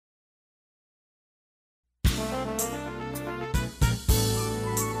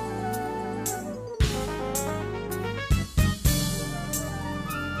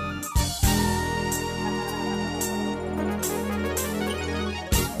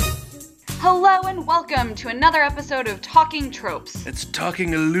Hello and welcome to another episode of Talking Tropes. It's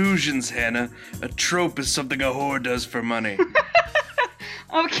talking illusions, Hannah. A trope is something a whore does for money.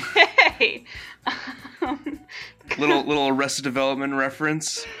 Okay. little Arrested Development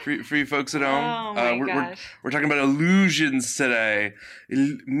reference for you folks at home. Oh my gosh. We're talking about illusions today.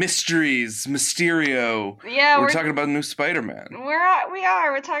 Mysteries, Mysterio. Yeah, we're talking about new Spider-Man.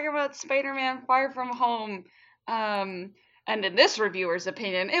 We're talking about Spider-Man Far From Home. And in this reviewer's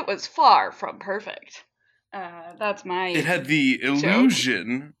opinion, it was far from perfect. That's my It had the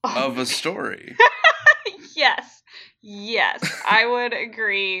illusion of a story. Yes, I would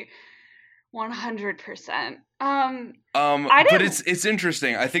agree 100%. But it's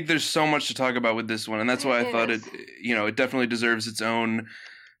interesting. I think there's so much to talk about with this one, and that's why I thought it definitely deserves its own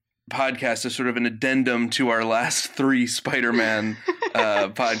podcast as sort of an addendum to our last 3 Spider-Man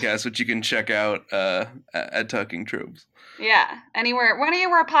podcasts, which you can check out at Talking Tropes. Yeah, anywhere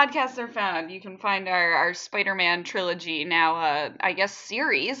podcasts are found, you can find our Spider-Man trilogy now. I guess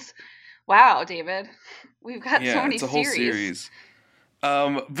series. Wow, David, we've got so many it's a whole series.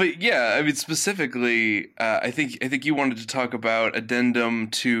 But yeah, I mean, specifically, I think you wanted to talk about addendum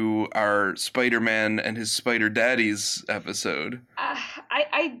to our Spider-Man and his Spider Daddies episode.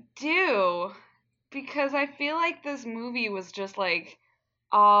 I do, because I feel like this movie was just like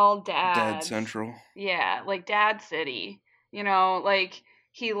all dads. Dad Central. Yeah, like Dad City. You know, like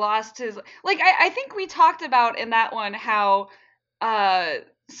he lost his. Like I think we talked about in that one how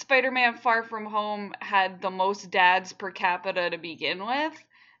Spider-Man Far From Home had the most dads per capita to begin with,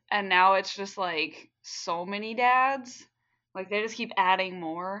 and now it's just like so many dads. Like they just keep adding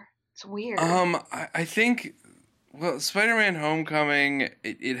more. It's weird. I think, well, Spider-Man Homecoming,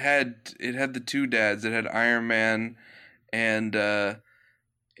 it had the 2 dads. It had Iron Man and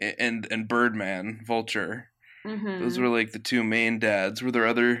Birdman, Vulture. Mm-hmm. Those were like the 2 main dads. Were there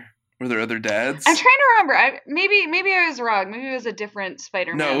other dads? I'm trying to remember. Maybe I was wrong. Maybe it was a different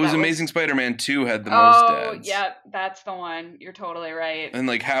Spider-Man. No, it was Amazing Spider-Man 2 had the most dads. Oh, yeah, that's the one. You're totally right. And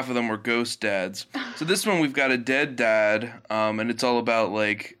like half of them were ghost dads. So this one we've got a dead dad, and it's all about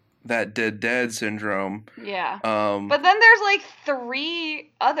like that dead dad syndrome. Yeah. But then there's like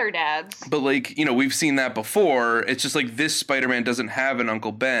 3 other dads. But like, we've seen that before. It's just like this Spider-Man doesn't have an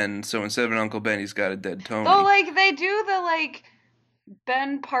Uncle Ben, so instead of an Uncle Ben, he's got a dead Tony. Oh, like they do the like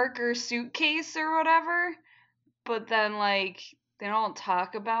Ben Parker suitcase or whatever, but then like they don't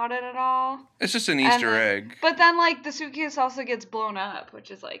talk about it at all. It's just an Easter egg. But then like the suitcase also gets blown up, which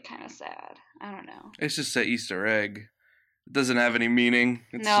is like kind of sad. I don't know. It's just an Easter egg. It doesn't have any meaning.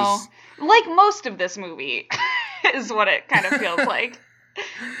 It's no. just... Like most of this movie is what it kind of feels like.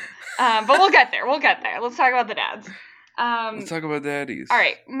 But we'll get there. Let's talk about the dads. Let's talk about daddies. All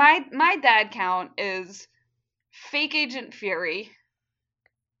right. My dad count is Fake Agent Fury,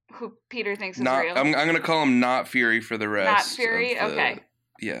 who Peter thinks is real. I'm going to call him Not Fury for the rest. Not Fury? Okay.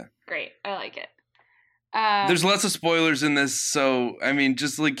 Yeah. Great. I like it. There's lots of spoilers in this, so, I mean,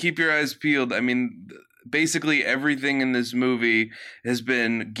 just, like, keep your eyes peeled. I mean, basically everything in this movie has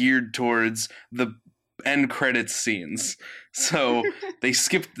been geared towards the end credits scenes. So they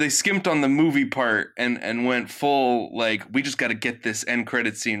skimped on the movie part and went full, like, we just got to get this end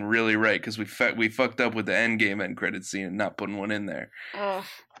credits scene really right, because we fucked up with the Endgame end credits scene and not putting one in there. Ugh,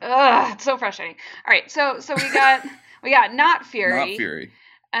 it's so frustrating. All right, so we got Not Fury. Not Fury.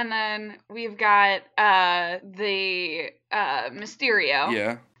 And then we've got the Mysterio.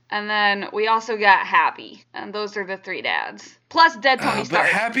 Yeah. And then we also got Happy, and those are the 3 dads. Plus dead Tony Stark.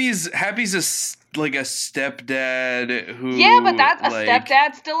 But Happy's a stepdad who... Yeah, but that's a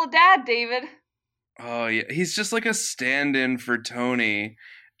stepdad, still a dad, David. Oh, yeah. He's just like a stand-in for Tony.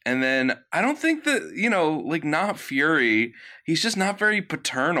 And then I don't think that, like Not Fury, he's just not very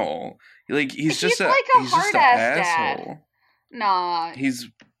paternal. Like, he's just like a hard-ass asshole. Dad. Nah. He's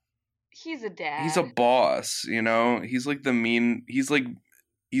a dad. He's a boss, He's like the mean... He's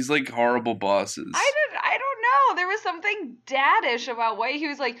like horrible bosses. I don't know. There was something daddish about why he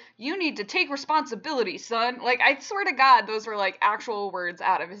was like, you need to take responsibility, son. Like, I swear to God, those were like actual words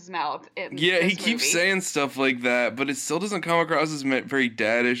out of his mouth in this he keeps saying stuff like that, but it still doesn't come across as very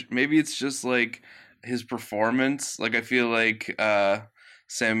daddish. Maybe it's just like his performance. Like, I feel like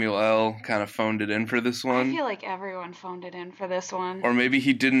Samuel L. kind of phoned it in for this one. I feel like everyone phoned it in for this one. Or maybe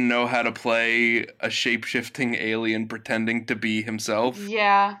he didn't know how to play a shape-shifting alien pretending to be himself.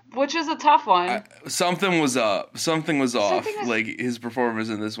 Yeah, which is a tough one. Something was up. Something was off. Like, his performance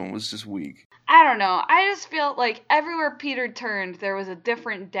in this one was just weak. I don't know. I just feel like everywhere Peter turned, there was a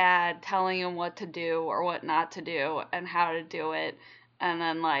different dad telling him what to do or what not to do and how to do it. And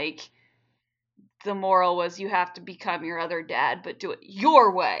then, like, the moral was you have to become your other dad, but do it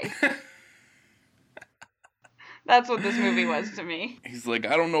your way. That's what this movie was to me. He's like,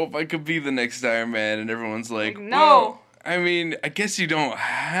 I don't know if I could be the next Iron Man, and everyone's like, No. well, I mean, I guess you don't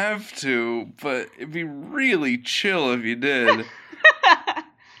have to, but it'd be really chill if you did.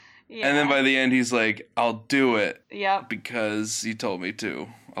 Yeah. And then by the end, he's like, I'll do it. Yep. Because you told me to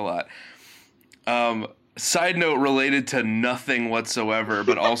a lot. Side note related to nothing whatsoever,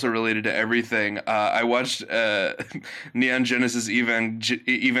 but also related to everything. I watched Neon Genesis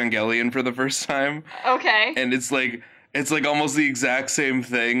Evangelion for the first time. Okay. And it's like almost the exact same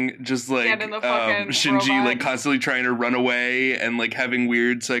thing, just like Shinji robot. like constantly trying to run away and like having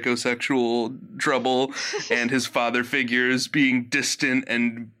weird psychosexual trouble, and his father figures being distant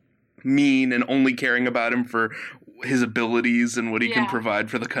and mean and only caring about him for his abilities and what he can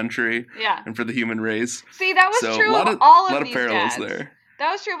provide for the country and for the human race. See, that was true of all of these parallels dads. There.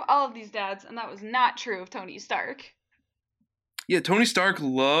 That was true of all of these dads, and that was not true of Tony Stark. Yeah, Tony Stark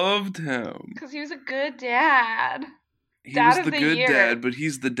loved him. Because he was a good dad. He was the good dad, but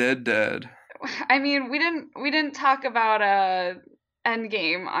he's the dead dad. I mean, we didn't talk about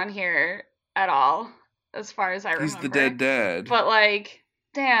Endgame on here at all, as far as I remember. He's the dead dad. But like,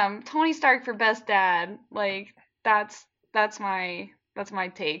 damn, Tony Stark for best dad. Like, that's my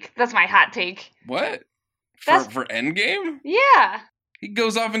take. That's my hot take. What? For Endgame? Yeah. He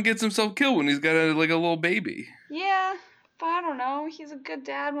goes off and gets himself killed when he's got a little baby. Yeah. But I don't know. He's a good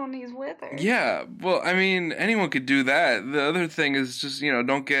dad when he's with her. Yeah, well, I mean, anyone could do that. The other thing is just,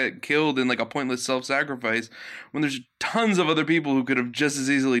 don't get killed in like a pointless self-sacrifice when there's tons of other people who could have just as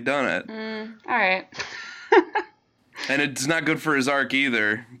easily done it. All right. And it's not good for his arc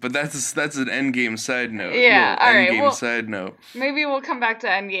either. But that's an Endgame side note. Yeah, all right. Endgame side note. Maybe we'll come back to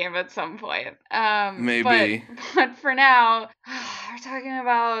Endgame at some point. Maybe. But for now, we're talking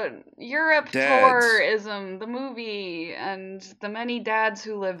about Europe tourism, the movie, and the many dads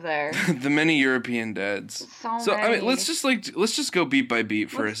who live there. The many European dads. So many. I mean, let's just go beat by beat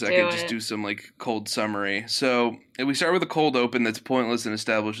for a second. Just do some like cold summary. So we start with a cold open that's pointless and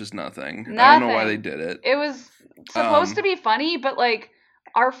establishes nothing. I don't know why they did it. It was supposed to be funny, but like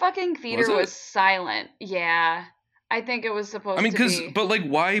our fucking theater was silent. Yeah, I think it was supposed to be. But like,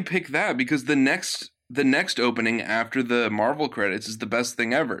 why pick that? Because the next opening after the Marvel credits is the best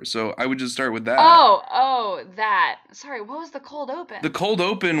thing ever. So I would just start with that. Oh, that. Sorry, what was the cold open? The cold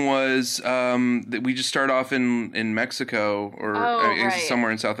open was that we just start off in Mexico or somewhere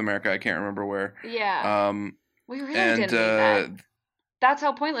in South America. I can't remember where. Yeah. We really didn't need that. That's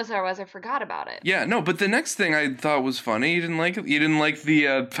how pointless I was. I forgot about it. Yeah, no, but the next thing I thought was funny. You didn't like it? You didn't like the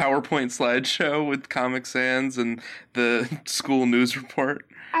PowerPoint slideshow with Comic Sans and the school news report?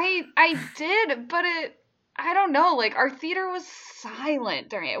 I did, but I don't know. Like, our theater was silent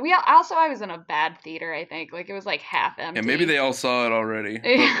during it. I was in a bad theater, I think. Like, it was like half empty. Yeah, maybe they all saw it already.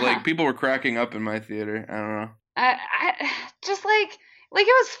 Yeah. But like, people were cracking up in my theater. I don't know. I just like it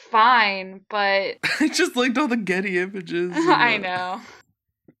was fine, but I just liked all the Getty images. I know.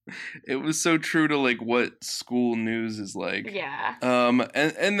 It was so true to like what school news is like. Yeah.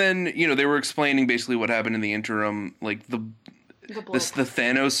 And then they were explaining basically what happened in the interim. Like the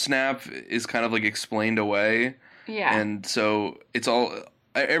Thanos snap is kind of like explained away. Yeah. And so it's all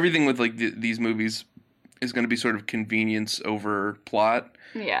everything with like these movies is going to be sort of convenience over plot.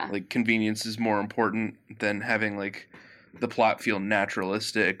 Yeah. Like convenience is more important than having like the plot feel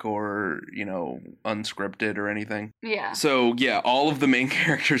naturalistic or, unscripted or anything. Yeah. So, yeah, all of the main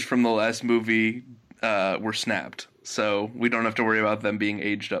characters from the last movie were snapped. So we don't have to worry about them being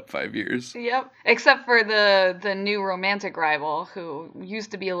aged up 5 years. Yep. Except for the new romantic rival who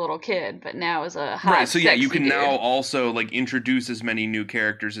used to be a little kid, but now is a hot, right, so yeah, you can dude. now also like introduce as many new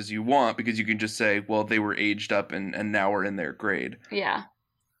characters as you want because you can just say, well, they were aged up and now we're in their grade. Yeah.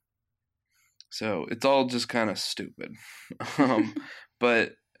 So it's all just kind of stupid.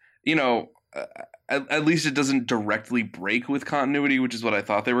 But, at least it doesn't directly break with continuity, which is what I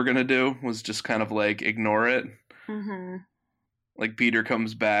thought they were going to do, was just kind of like ignore it. Mm-hmm. Like Peter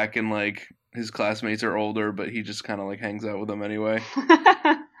comes back and like his classmates are older, but he just kind of like hangs out with them anyway.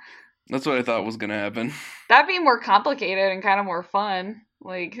 That's what I thought was going to happen. That'd be more complicated and kind of more fun,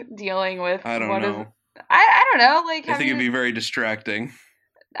 like dealing with I don't know. I don't know. Like I think it'd be very distracting.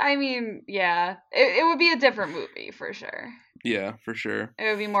 I mean, yeah, it would be a different movie for sure. Yeah, for sure. It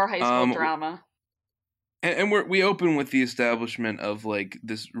would be more high school drama. And we open with the establishment of like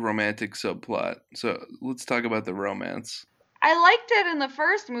this romantic subplot. So let's talk about the romance. I liked it in the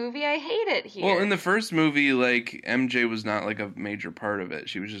first movie. I hate it here. Well, in the first movie, like MJ was not like a major part of it.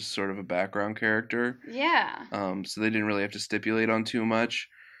 She was just sort of a background character. Yeah. So they didn't really have to stipulate on too much.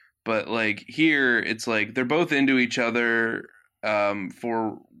 But like here, it's like they're both into each other.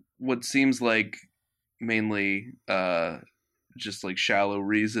 For what seems like mainly just like shallow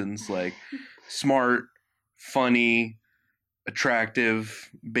reasons, like smart, funny, attractive,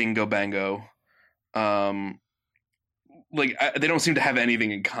 bingo bango. Like they don't seem to have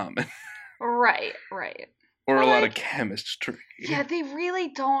anything in common. Right. Or But, a lot like, of chemistry. yeah, they really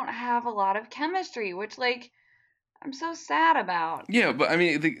don't have a lot of chemistry, which, like, I'm so sad about. Yeah, but I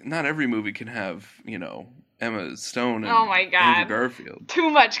mean, not every movie can have, Emma Stone Oh and my Andrew god. Garfield. Too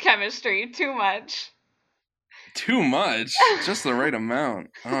much chemistry. Too much. Too much, just the right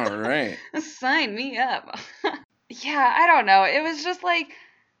amount. All right. Sign me up. Yeah, I don't know. It was just like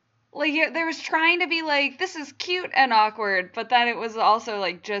there was trying to be like, this is cute and awkward, but then it was also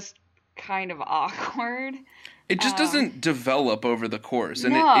like just kind of awkward. It just doesn't develop over the course,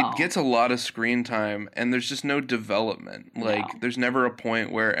 and No. it gets a lot of screen time, and there's just no development. Like, No. there's never a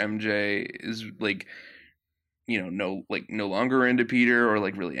point where MJ is like, no longer into Peter, or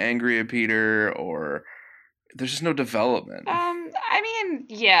like really angry at Peter, or there's just no development. I mean,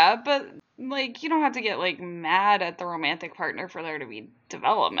 yeah, but like you don't have to get like mad at the romantic partner for there to be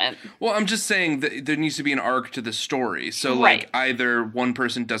development. Well, I'm just saying that there needs to be an arc to the story. So Right. like either one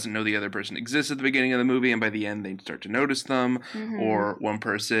person doesn't know the other person exists at the beginning of the movie, and by the end they start to notice them, or one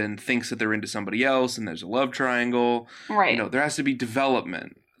person thinks that they're into somebody else and there's a love triangle. Right. There has to be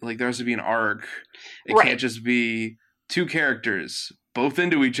development. Like there has to be an arc. It Right. can't just be two characters both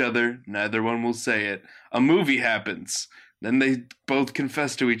into each other, neither one will say it. A movie happens. Then they both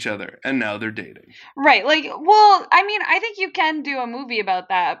confess to each other, and now they're dating. Right. Like, well, I mean, I think you can do a movie about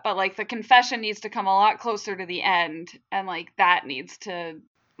that, but like the confession needs to come a lot closer to the end, and like that needs to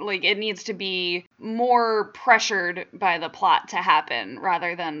it needs to be more pressured by the plot to happen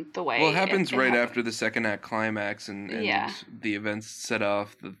rather than the way. Well, it happens right happens. after the second act climax, and Yeah. the events set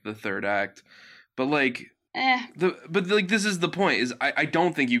off the third act. But like Eh. this is the point. Is I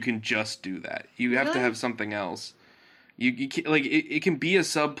don't think you can just do that. You have to Really? have something else. You can, like it can be a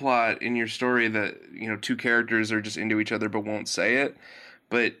subplot in your story that two characters are just into each other but won't say it,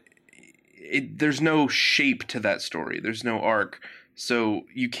 but there's no shape to that story. There's no arc, so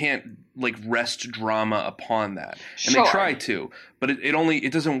you can't like rest drama upon that. And Sure. they try to, but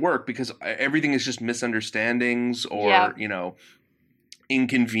it doesn't work because everything is just misunderstandings or Yeah.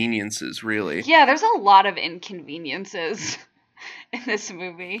 Inconveniences, really. Yeah, there's a lot of inconveniences in this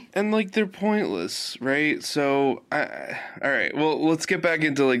movie. And like they're pointless, right? So all right, well, let's get back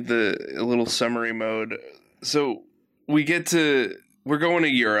into like the little summary mode. So we're going to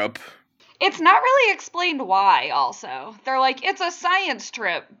Europe. It's not really explained why, also. They're like, it's a science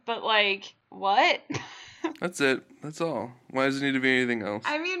trip, but like, what? That's it. That's all. Why does it need to be anything else?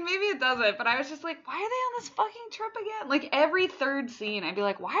 I mean, maybe it doesn't, but I was just like, why are they on this fucking trip again? Like, every third scene, I'd be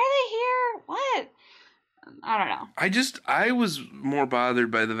like, why are they here? What? I don't know. I was more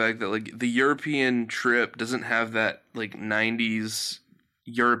bothered by the fact that like the European trip doesn't have that like 90s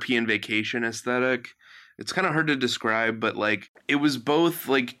European vacation aesthetic. It's kind of hard to describe, but like it was both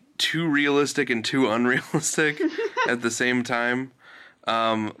like too realistic and too unrealistic at the same time.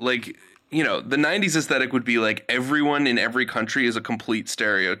 Like, the 90s aesthetic would be like everyone in every country is a complete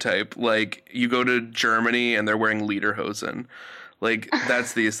stereotype. Like you go to Germany and they're wearing lederhosen. Like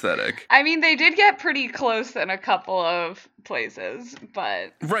that's the aesthetic. I mean, they did get pretty close in a couple of places,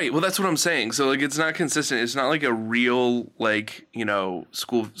 but right. Well, that's what I'm saying. So like, it's not consistent. It's not like a real like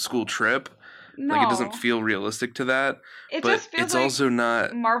school trip. no. Like it doesn't feel realistic to that. It but just feels it's like also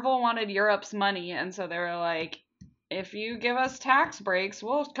not. Marvel wanted Europe's money, and so they were like, if you give us tax breaks,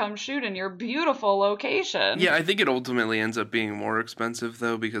 we'll come shoot in your beautiful location. Yeah, I think it ultimately ends up being more expensive,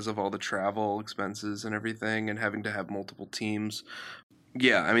 though, because of all the travel expenses and everything and having to have multiple teams.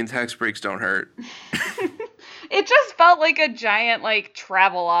 Yeah, I mean, tax breaks don't hurt. It just felt like a giant, like,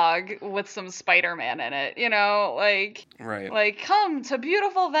 travelogue with some Spider-Man in it, like... Right. Like, come to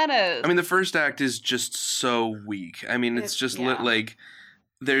beautiful Venice. I mean, the first act is just so weak. I mean, it's just like...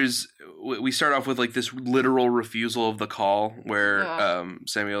 we start off with like this literal refusal of the call where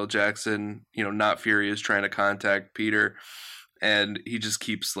Samuel Jackson, not Fury, is trying to contact Peter, and he just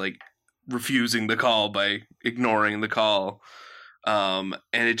keeps like refusing the call by ignoring the call. And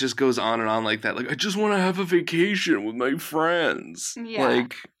it just goes on and on like that. Like, I just want to have a vacation with my friends. Yeah.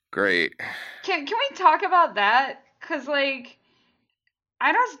 Like, great. Can we talk about that? Because, like,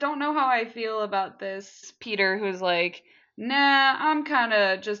 I just don't know how I feel about this Peter who's like, nah, I'm kind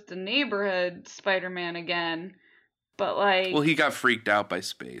of just a neighborhood Spider-Man again. But, like... Well, he got freaked out by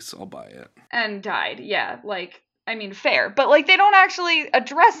space. I'll buy it. And died, yeah. Like, I mean, fair. But, like, they don't actually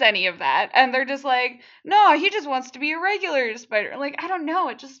address any of that. And they're just like, no, he just wants to be a regular Spider. Like, I don't know.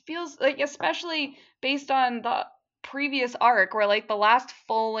 It just feels like, especially based on previous arc where like the last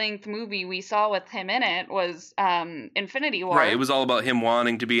full-length movie we saw with him in it was Infinity War. Right, it was all about him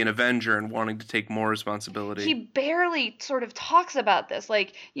wanting to be an Avenger and wanting to take more responsibility. He barely sort of talks about this.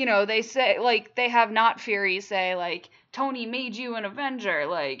 Like, you know, they say, like, they have Not Fury say, like, Tony made you an Avenger,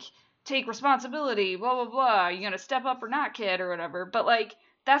 like, take responsibility, blah, blah, blah, you gonna step up or not, kid, or whatever. But, like,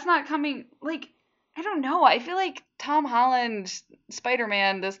 that's not coming, like, I don't know. I feel like Tom Holland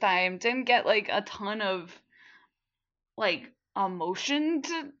Spider-Man this time didn't get, like, a ton of, like, emotion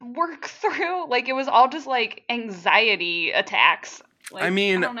to work through. Like, it was all just, like, anxiety attacks. Like, I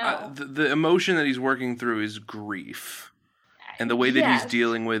mean, don't know. the emotion that he's working through is grief. And the way that Yes. he's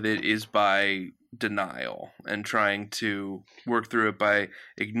dealing with it is by denial and trying to work through it by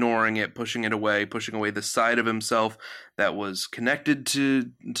ignoring it, pushing it away, pushing away the side of himself that was connected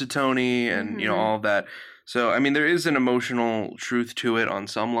to Tony and, you know, all of that. So, I mean, there is an emotional truth to it on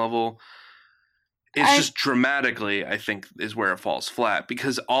some level. It's just dramatically, I think, is where it falls flat,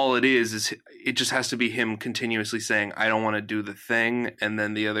 because all it is it just has to be him continuously saying, I don't want to do the thing. And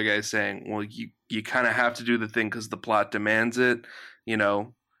then the other guy saying, well, you kind of have to do the thing because the plot demands it. You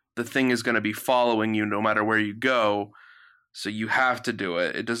know, the thing is going to be following you no matter where you go. So you have to do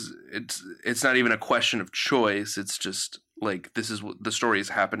it. It's not even a question of choice. It's just like, this is what the story is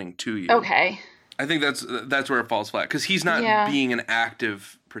happening to you. Okay. I think that's where it falls flat, because he's not being an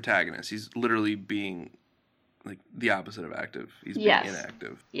active protagonist. He's literally being like the opposite of active. He's being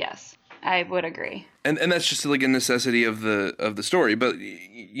inactive. Yes, I would agree. And that's just like a necessity of the story. But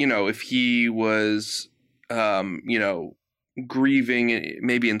you know, if he was, you know, grieving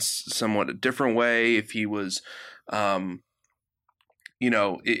maybe in somewhat a different way, if he was, you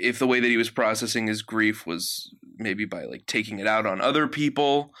know, if the way that he was processing his grief was maybe by like taking it out on other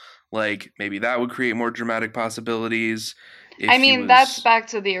people. Like, maybe that would create more dramatic possibilities. I mean, that's back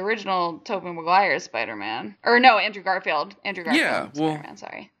to the original Tobey Maguire Spider-Man. Or no, Andrew Garfield. Yeah, well, Spider-Man,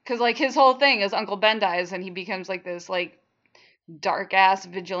 sorry. Because, like, his whole thing is Uncle Ben dies and he becomes, like, this, like, dark-ass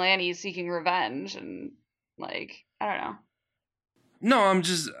vigilante seeking revenge. And, like, I don't know. No, I'm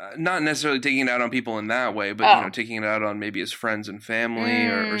just not necessarily taking it out on people in that way, but, you know, taking it out on maybe his friends and family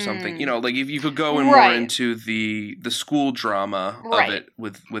or something. You know, like, if you could go in more into the school drama of it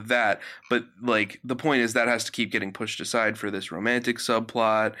with that. But, like, the point is that has to keep getting pushed aside for this romantic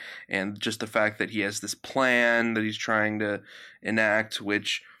subplot and just the fact that he has this plan that he's trying to enact,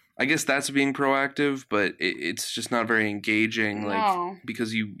 which I guess that's being proactive, but it's just not very engaging, like,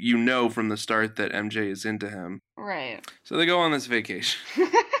 because you know from the start that MJ is into him. Right. So they go on this vacation.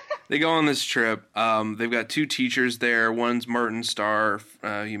 They go on this trip. They've got two teachers there. One's Martin Starr,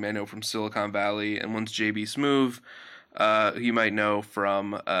 you may know from Silicon Valley, and one's J.B. Smoove, who you might know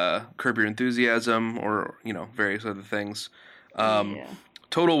from Curb Your Enthusiasm or, you know, various other things.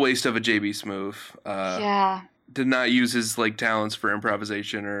 Total waste of a J.B. Smoove. Yeah. Did not use his like talents for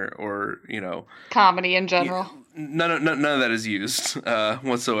improvisation or you know, comedy in general. None of that is used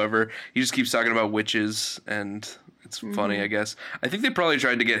whatsoever. He just keeps talking about witches, and it's funny, I guess. I think they probably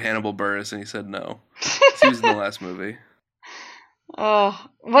tried to get Hannibal Buress, and he said no. He was in the last movie. Oh,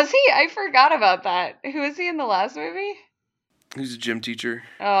 was he? I forgot about that. Who was he in the last movie? He was a gym teacher.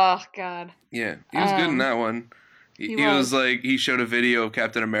 Oh God. Yeah, he was good in that one. He was like, he showed a video of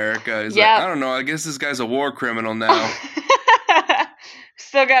Captain America. He's like, I don't know, I guess this guy's a war criminal now.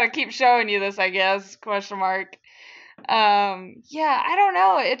 Still gotta keep showing you this, I guess, question mark. Yeah, I don't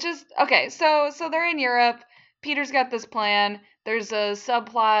know. It just, okay, so they're in Europe. Peter's got this plan. There's a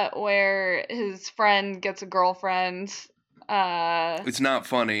subplot where his friend gets a girlfriend. It's not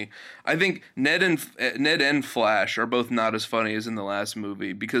funny. I think Ned and Flash are both not as funny as in the last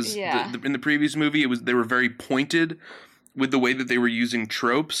movie, because in the previous movie they were very pointed with the way that they were using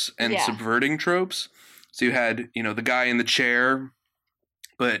tropes and subverting tropes. So you had, you know, the guy in the chair,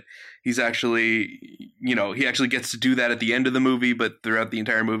 but he's actually, you know, he actually gets to do that at the end of the movie, but throughout the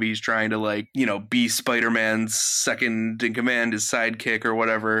entire movie he's trying to, like, you know, be Spider-Man's second in command, his sidekick or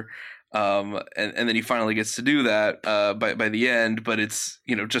whatever. And then he finally gets to do that by the end, but it's,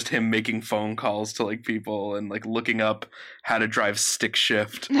 you know, just him making phone calls to like people and like looking up how to drive stick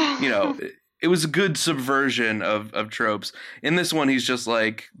shift. You know, it was a good subversion of tropes. In this one, he's just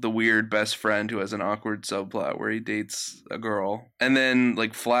like the weird best friend who has an awkward subplot where he dates a girl. And then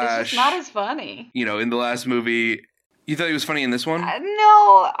like Flash, it's just not as funny. You know, in the last movie, you thought he was funny in this one?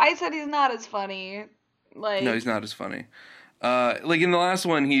 No, I said he's not as funny. Like, no, he's not as funny. Like in the last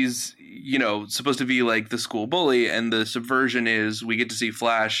one, he's, you know, supposed to be like the school bully, and the subversion is we get to see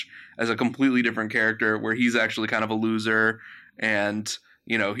Flash as a completely different character where he's actually kind of a loser, and,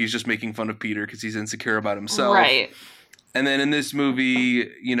 you know, he's just making fun of Peter because he's insecure about himself. Right. And then in this movie,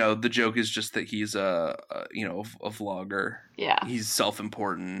 you know, the joke is just that he's a vlogger. Yeah. He's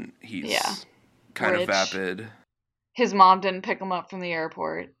self-important. He's kind Rich. of vapid. His mom didn't pick him up from the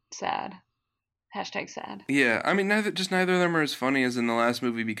airport. Sad. #sad. Yeah, I mean, neither of them are as funny as in the last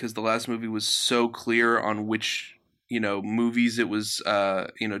movie, because the last movie was so clear on which, you know, movies it was,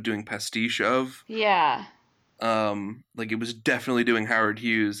 doing pastiche of. Yeah. Like, it was definitely doing Howard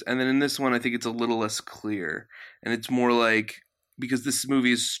Hughes. And then in this one, I think it's a little less clear. And it's more like, because this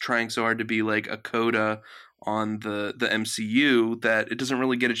movie is trying so hard to be like a coda on the MCU, that it doesn't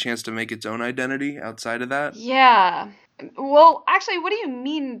really get a chance to make its own identity outside of that. Yeah. Well, actually, what do you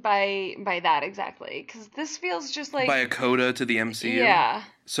mean by that exactly? Because this feels just like... By a coda to the MCU? Yeah.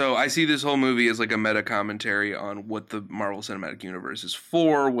 So I see this whole movie as like a meta commentary on what the Marvel Cinematic Universe is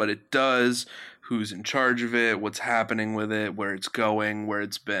for, what it does, who's in charge of it, what's happening with it, where it's going, where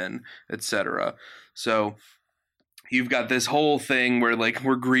it's been, etc. So you've got this whole thing where, like,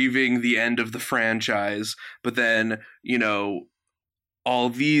 we're grieving the end of the franchise, but then, you know, all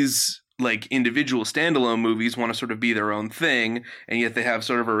these, like, individual standalone movies want to sort of be their own thing, and yet they have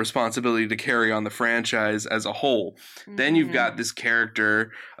sort of a responsibility to carry on the franchise as a whole. Mm-hmm. Then you've got this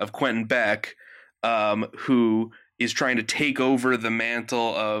character of Quentin Beck, who is trying to take over the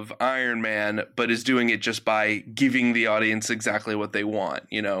mantle of Iron Man, but is doing it just by giving the audience exactly what they want.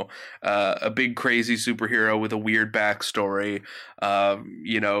 You know, a big crazy superhero with a weird backstory,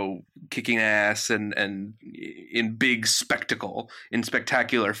 kicking ass and in big spectacle, in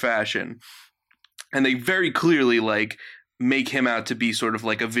spectacular fashion. And they very clearly, like, make him out to be sort of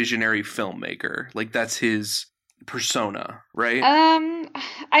like a visionary filmmaker. Like, that's his persona, right?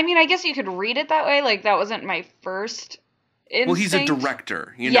 I mean, I guess you could read it that way. Like, that wasn't my first instinct. Well, he's a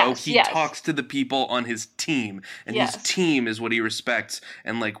director, you know? He talks to the people on his team, and his team is what he respects.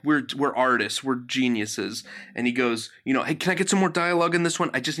 And, like, we're artists, we're geniuses. And he goes, you know, hey, can I get some more dialogue in this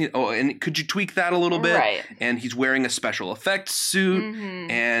one? I just need, and could you tweak that a little bit? Right. And he's wearing a special effects suit,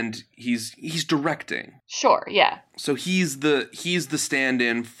 and he's directing. Sure, yeah. So he's the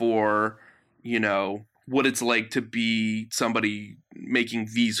stand-in for, you know, what it's like to be somebody making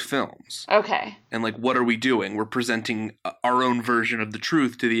these films. Okay. And, like, what are we doing? We're presenting our own version of the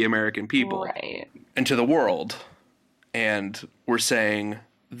truth to the American people. Right. And to the world. And we're saying,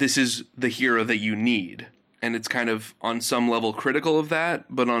 this is the hero that you need. And it's kind of, on some level, critical of that,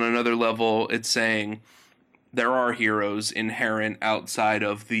 but on another level, it's saying there are heroes inherent outside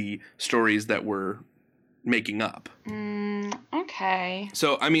of the stories that we're making up. Okay.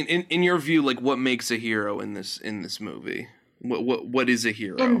 So, I mean, in your view, like, what makes a hero in this movie? What is a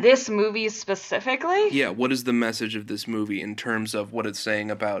hero? In this movie specifically? Yeah, what is the message of this movie in terms of what it's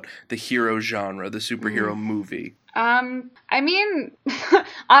saying about the hero genre, the superhero movie? I mean,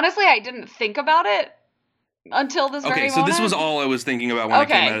 honestly, I didn't think about it until this very moment. Okay, so this was all I was thinking about when I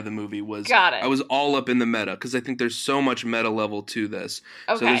came out of the movie. Got it. I was all up in the meta, because I think there's so much meta level to this.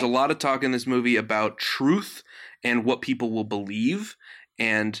 Okay. So there's a lot of talk in this movie about truth and what people will believe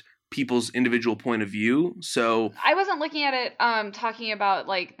and people's individual point of view. So I wasn't looking at it talking about,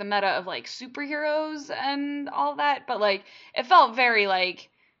 like, the meta of, like, superheroes and all that, but, like, it felt very, like,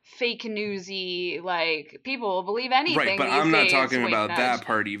 fake newsy, like, people will believe anything. Right, but these I'm not days. talking Wait, about nudge. that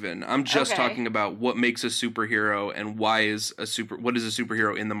part even. I'm just talking about what makes a superhero and what is a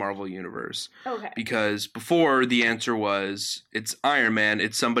superhero in the Marvel universe. Okay. Because before, the answer was, it's Iron Man,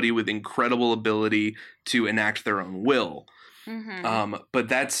 it's somebody with incredible ability to enact their own will. But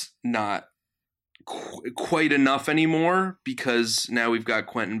that's not quite enough anymore, because now we've got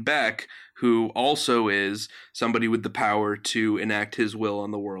Quentin Beck, who also is somebody with the power to enact his will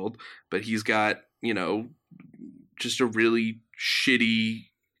on the world, but he's got, you know, just a really shitty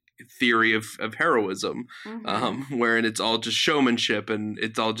theory of heroism, wherein it's all just showmanship and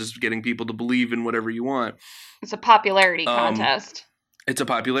it's all just getting people to believe in whatever you want. It's a popularity contest. It's a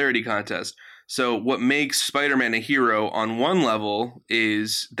popularity contest. So what makes Spider-Man a hero on one level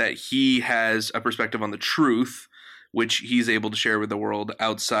is that he has a perspective on the truth, which he's able to share with the world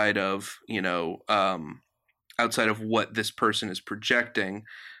outside of, you know, outside of what this person is projecting.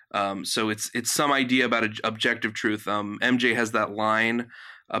 So it's some idea about objective truth. MJ has that line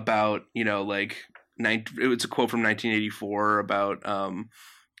about, you know, like, it's a quote from 1984 about,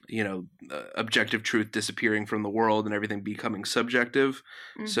 objective truth disappearing from the world and everything becoming subjective.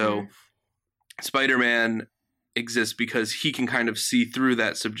 So Spider-Man exists because he can kind of see through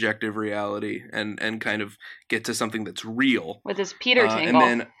that subjective reality and kind of get to something that's real with his Peter Tingle. And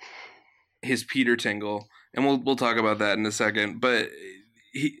then his Peter Tingle, and we'll talk about that in a second. But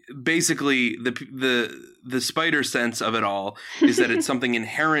basically the spider sense of it all is that it's something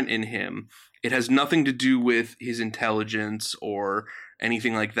inherent in him, It has nothing to do with his intelligence or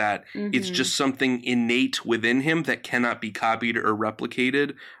anything like that. It's just something innate within him that cannot be copied or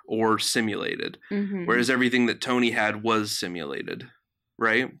replicated or simulated. Whereas everything that Tony had was simulated,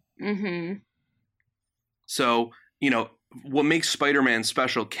 right? So, what makes Spider-Man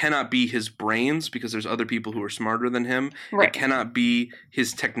special cannot be his brains, because there's other people who are smarter than him. Right. It cannot be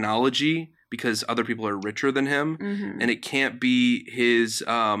his technology, because other people are richer than him. And it can't be his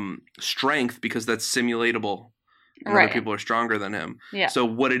strength, because that's simulatable. And other people are stronger than him. Yeah. So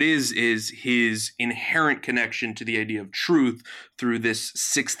what it is his inherent connection to the idea of truth through this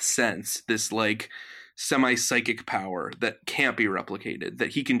sixth sense, this like semi-psychic power that can't be replicated, that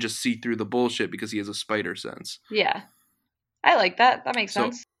he can just see through the bullshit because he has a spider sense. Yeah. I like that. That makes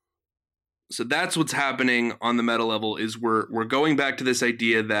sense. So that's what's happening on the meta level, is we're going back to this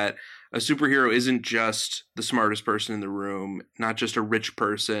idea that a superhero isn't just the smartest person in the room, not just a rich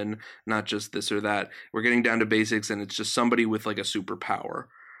person, not just this or that. We're getting down to basics, and it's just somebody with like a superpower.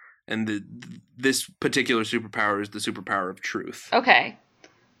 And this particular superpower is the superpower of truth. Okay.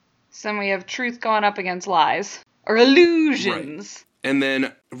 So we have truth going up against lies. Or illusions.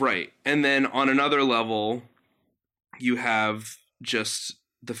 Right. And then on another level, you have just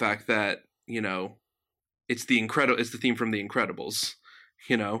the fact that, it's the theme from The Incredibles,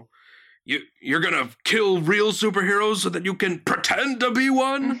 You're gonna kill real superheroes so that you can pretend to be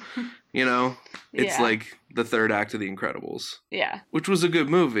one? It's like the third act of The Incredibles. Yeah. Which was a good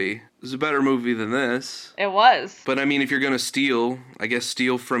movie. It was a better movie than this. It was. But I mean, if you're gonna steal, I guess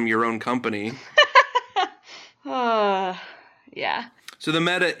steal from your own company. Yeah. So the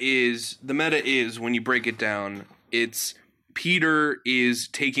meta is, when you break it down, it's Peter is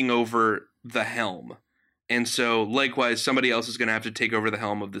taking over the helm. And so, likewise, somebody else is going to have to take over the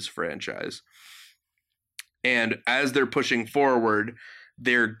helm of this franchise. And as they're pushing forward,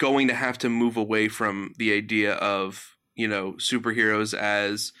 they're going to have to move away from the idea of, superheroes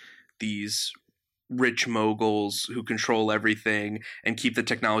as these rich moguls who control everything and keep the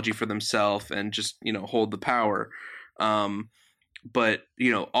technology for themselves and just, hold the power. But,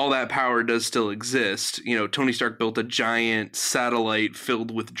 all that power does still exist. Tony Stark built a giant satellite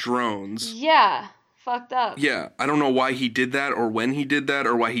filled with drones. Yeah. Fucked up. Yeah, I don't know why he did that, or when he did that,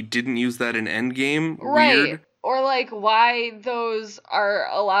 or why he didn't use that in Endgame. Right. Weird. Or why those are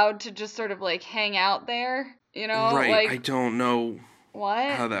allowed to just sort of hang out there, Right. I don't know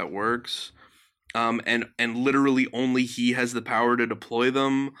what how that works. And literally only he has the power to deploy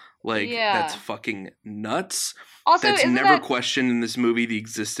them. That's fucking nuts. Also, that's never questioned in this movie, the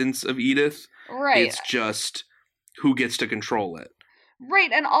existence of Edith. Right. It's just who gets to control it.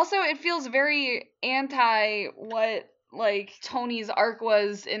 Right, and also it feels very anti what, Tony's arc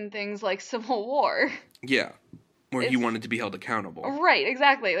was in things like Civil War. Yeah, where he wanted to be held accountable. Right,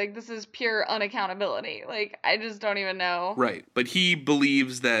 exactly. This is pure unaccountability. I just don't even know. Right, but he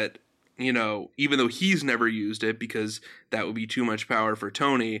believes that, even though he's never used it, because that would be too much power for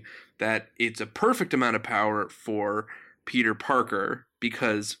Tony, that it's a perfect amount of power for Peter Parker,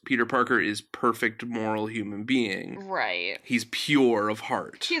 because Peter Parker is perfect moral human being. Right. He's pure of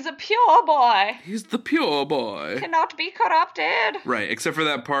heart. He's a pure boy. He's the pure boy. Cannot be corrupted. Right, except for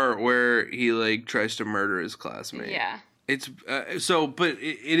that part where he tries to murder his classmate. Yeah. It's but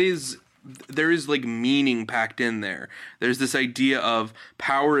it is, there is meaning packed in there. There's this idea of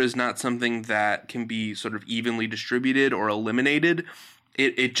power is not something that can be sort of evenly distributed or eliminated.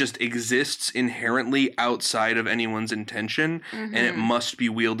 It just exists inherently outside of anyone's intention, and it must be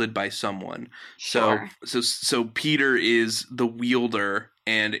wielded by someone. Sure. So Peter is the wielder,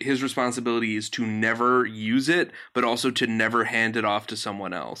 and his responsibility is to never use it, but also to never hand it off to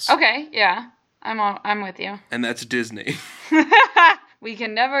someone else. Okay, yeah. I'm with you. And that's Disney. We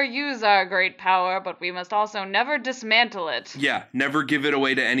can never use our great power, but we must also never dismantle it. Yeah, never give it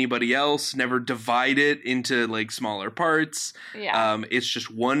away to anybody else, never divide it into smaller parts. Yeah. It's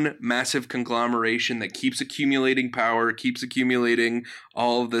just one massive conglomeration that keeps accumulating power, keeps accumulating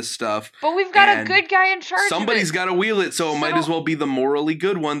all of this stuff. But we've got a good guy in charge. Somebody's got to wield it, so it might as well be the morally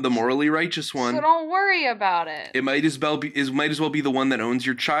good one, the morally righteous one. So don't worry about it. It might as well be the one that owns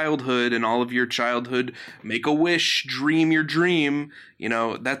your childhood and all of your childhood. Make a wish, dream your dream.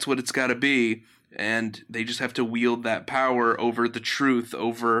 That's what it's got to be. And they just have to wield that power over the truth,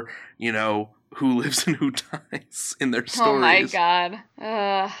 over, who lives and who dies in their stories. Oh my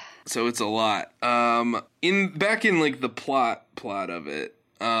god. So it's a lot. Back in the plot of it,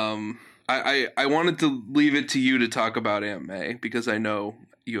 I wanted to leave it to you to talk about Aunt May, because I know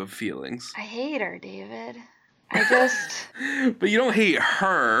you have feelings. I hate her, David. I just... But you don't hate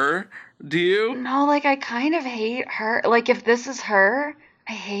her, do you? No, I kind of hate her. If this is her,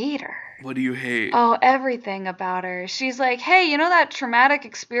 I hate her. What do you hate? Oh, everything about her. She's like, hey, you know that traumatic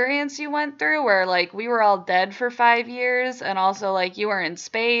experience you went through where, like, we were all dead for 5 years and also, like, you were in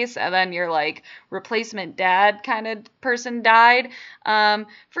space and then your, like, replacement dad kind of person died?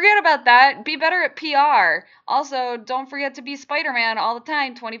 Forget about that. Be better at PR. Also, don't forget to be Spider-Man all the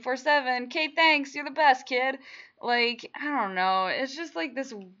time, 24/7. Okay, thanks. You're the best, kid. Like, I don't know. It's just, like,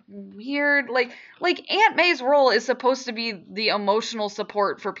 this weird, like Aunt May's role is supposed to be the emotional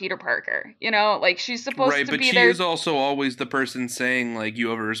support for Peter Parker. You know, like she's supposed Right, to but be she there. is also always the person saying, like, you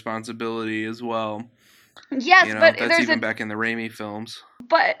have a responsibility as well. Yes, You know, but that's there's even a back in the Raimi films.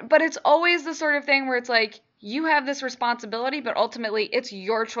 but it's always the sort of thing where it's like you have this responsibility, but ultimately it's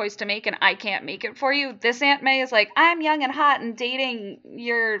your choice to make and I can't make it for you. This Aunt May is like, I'm young and hot and dating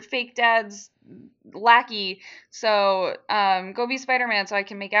your fake dad's lackey, so go be Spider-Man so I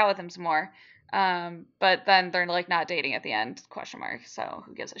can make out with him some more. But then they're like not dating at the end, question mark. So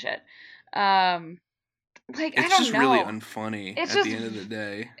who gives a shit? Like I It's don't just really know. unfunny It's at just the end of the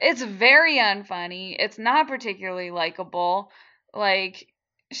day. it's very unfunny. It's not particularly likable. Like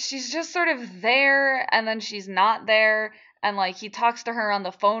she's just sort of there and then she's not there and like he talks to her on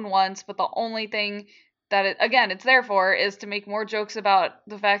the phone once, but the only thing that it again it's there for is to make more jokes about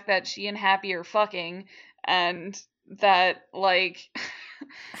the fact that she and Happy are fucking and that like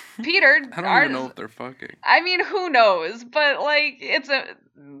Peter I don't are even know if they're fucking. I mean, who knows? But like,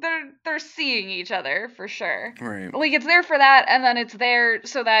 they're seeing each other for sure. Right. Like it's there for that, and then it's there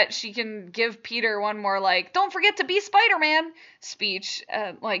so that she can give Peter one more like, "Don't forget to be Spider-Man" speech.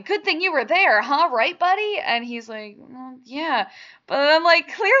 Like, good thing you were there, huh? Right, buddy? And he's like, well, yeah, but then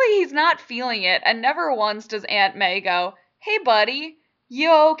like clearly he's not feeling it, and never once does Aunt May go, "Hey, buddy,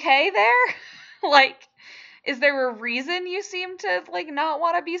 you okay there?" Like. Is there a reason you seem to like not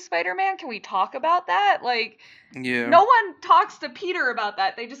want to be Spider-Man? Can we talk about that? Like Yeah. no one talks to Peter about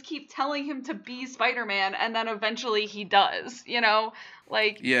that. They just keep telling him to be Spider-Man and then eventually he does, you know?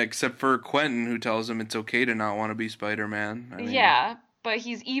 Like Yeah, except for Quentin, who tells him it's okay to not want to be Spider-Man. I mean, yeah, but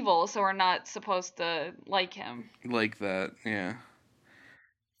he's evil, so we're not supposed to like him. like that, yeah.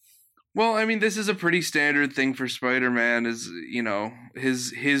 Well, I mean, this is a pretty standard thing for Spider-Man. Is you know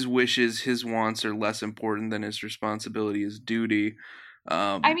his wishes, his wants are less important than his responsibility, his duty.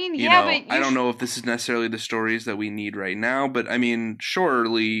 I mean, You yeah, know, but I don't know if this is necessarily the stories that we need right now, but I mean,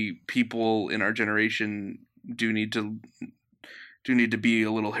 surely people in our generation do need to be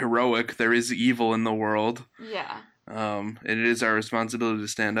a little heroic. There is evil in the world. yeah. And it is our responsibility to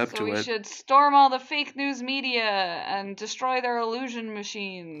stand up So to we it. should storm all the fake news media and destroy their illusion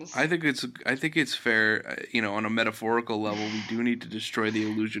machines. I think it's fair, you know, on a metaphorical level, we do need to destroy the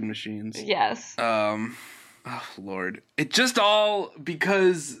illusion machines. Yes. Oh Lord, it just all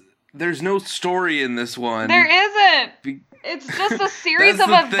because there's no story in this one. There isn't. It's just a series of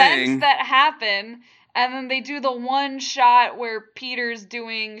events that happen, and then they do the one shot where Peter's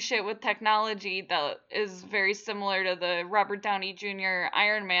doing shit with technology that is very similar to the Robert Downey Jr.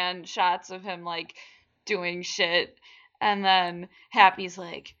 Iron Man shots of him like doing shit, and then Happy's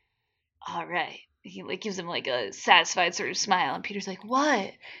like, "All right." He like gives him like a satisfied sort of smile, and Peter's like,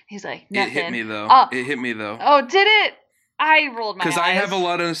 "What?" He's like, "Nothing." It hit me though. It hit me though. Oh, did it? I rolled my eyes. Because I have a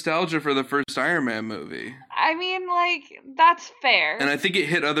lot of nostalgia for the first Iron Man movie. I mean, like, that's fair. And I think it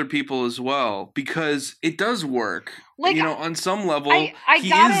hit other people as well because it does work. Like, you know, on some level, I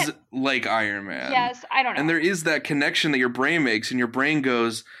he is like Iron Man. Yes, I don't know. And there is that connection that your brain makes, and your brain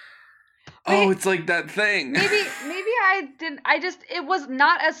goes, "Oh, it's like that thing." Maybe I didn't. It was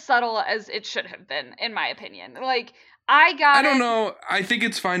not as subtle as it should have been, in my opinion. Like, I don't know. I think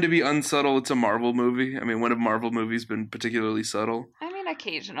it's fine to be unsubtle. It's a Marvel movie. I mean, when have Marvel movies been particularly subtle? I mean,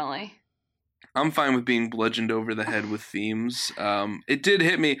 occasionally. I'm fine with being bludgeoned over the head with themes. It did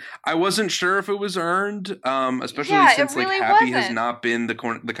hit me. I wasn't sure if it was earned, especially since really like Happy wasn't. has not been the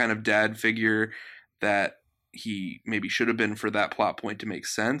kind of dad figure that he maybe should have been for that plot point to make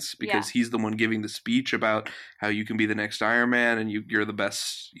sense, because he's the one giving the speech about how you can be the next Iron Man and you're the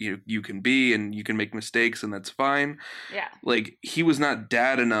best you can be, and you can make mistakes and that's fine. Yeah. Like, he was not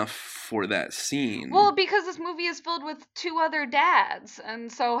dad enough for that scene. Well, because this movie is filled with two other dads, and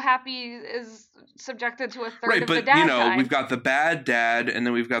so Happy is subjected to a third of the dad kind. We've got the bad dad and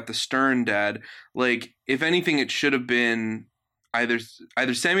then we've got the stern dad. Like, if anything, it should have been either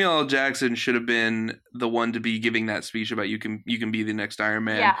Samuel L. Jackson should have been the one to be giving that speech about you can be the next Iron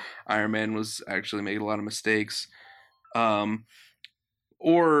Man. Yeah. Iron Man was actually making a lot of mistakes. Or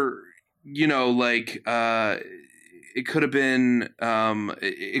it could have been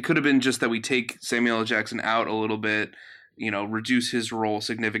just that we take Samuel L. Jackson out a little bit reduce his role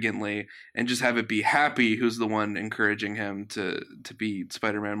significantly and just have it be Happy who's the one encouraging him to be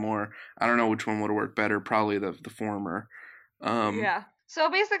Spider-Man more. I don't know which one would work better. Probably the former. Yeah. So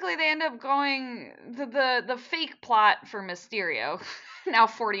basically, they end up going the fake plot for Mysterio. Now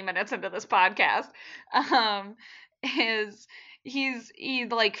 40 minutes into this podcast, is he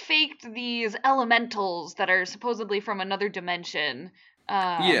like faked these elementals that are supposedly from another dimension.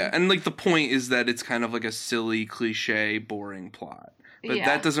 Yeah, and like the point is that it's kind of like a silly, cliche, boring plot, but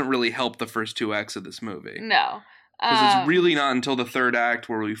that doesn't really help the first 2 acts of this movie. No, because it's really not until the 3rd act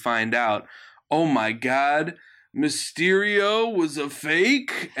where we find out, oh my god, Mysterio was a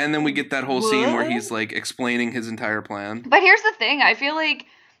fake, and then we get that whole scene where he's like explaining his entire plan. But here's the thing, I feel like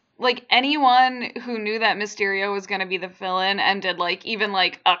anyone who knew that Mysterio was going to be the villain and did like even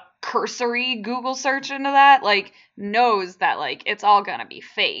like a cursory Google search into that, like knows that like it's all going to be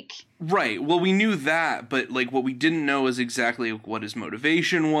fake. Right. Well, we knew that, but like what we didn't know is exactly what his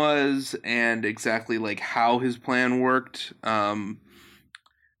motivation was and exactly like how his plan worked. And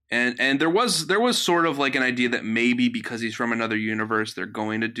there was sort of like an idea that maybe because he's from another universe, they're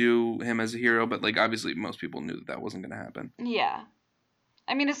going to do him as a hero, but like obviously most people knew that wasn't going to happen. Yeah.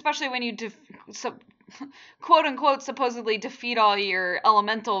 I mean, especially when you quote unquote supposedly defeat all your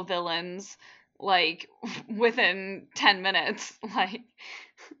elemental villains like within 10 minutes, like.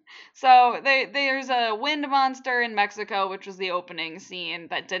 So there's a wind monster in Mexico, which was the opening scene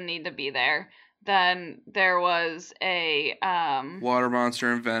that didn't need to be there. Then there was a water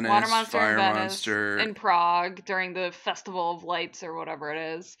monster in Venice, fire monster in Prague during the Festival of Lights or whatever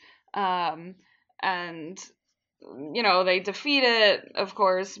it is. And they defeat it, of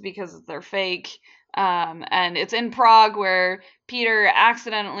course, because they're fake. And it's in Prague where Peter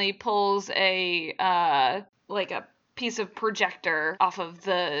accidentally pulls a piece of projector off of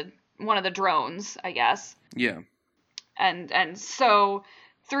one of the drones, I guess. Yeah. And so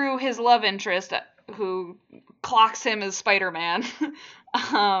through his love interest, who clocks him as Spider-Man,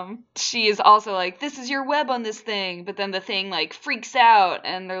 she is also like, this is your web on this thing. But then the thing like freaks out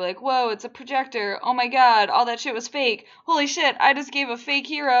and they're like, whoa, it's a projector. Oh my god, all that shit was fake. Holy shit, I just gave a fake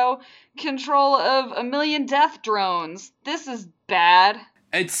hero control of 1 million death drones. This is bad.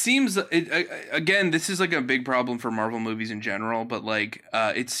 It seems, again, this is like a big problem for Marvel movies in general, but like,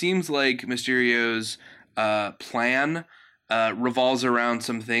 it seems like Mysterio's plan revolves around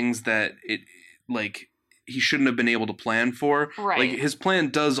some things that he shouldn't have been able to plan for. Right. Like his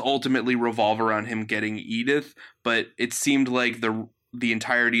plan does ultimately revolve around him getting Edith, but it seemed like the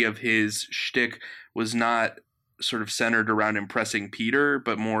entirety of his shtick was not sort of centered around impressing Peter,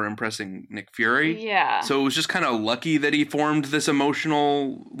 but more impressing Nick Fury. Yeah. So it was just kind of lucky that he formed this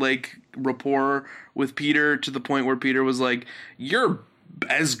emotional like rapport with Peter to the point where Peter was like, "You're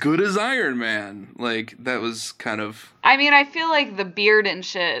as good as Iron Man." Like that was kind of. I mean, I feel like the beard and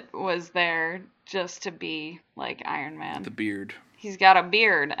shit was there just to be like Iron Man. The beard. He's got a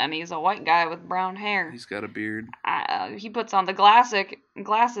beard, and he's a white guy with brown hair. He's got a beard. He puts on the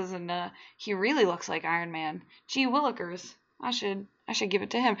glasses, and he really looks like Iron Man. Gee willikers, I should give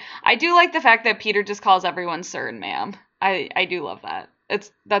it to him. I do like the fact that Peter just calls everyone sir and ma'am. I do love that.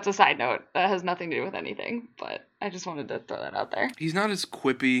 That's a side note. That has nothing to do with anything, but I just wanted to throw that out there. He's not as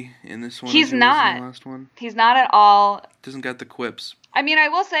quippy in this one. He's not. In the last one. He's not at all. Doesn't got the quips. I mean, I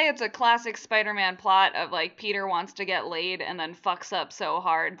will say it's a classic Spider-Man plot of, like, Peter wants to get laid and then fucks up so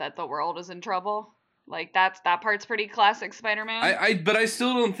hard that the world is in trouble. Like, that part's pretty classic Spider-Man. But I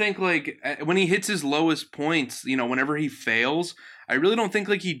still don't think, like, when he hits his lowest points, whenever he fails, I really don't think,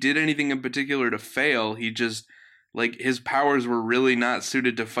 like, he did anything in particular to fail. He just, like, his powers were really not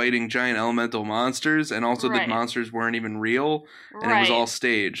suited to fighting giant elemental monsters, and also the monsters weren't even real, and it was all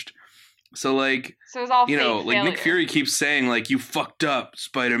staged. So, like, so it was all like failure. Nick Fury keeps saying, like, you fucked up,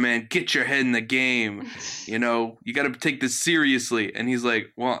 Spider-Man, get your head in the game. You got to take this seriously. And he's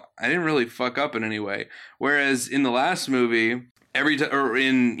like, well, I didn't really fuck up in any way. Whereas in the last movie,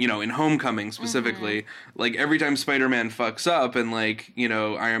 in Homecoming specifically, like, every time Spider-Man fucks up and, like,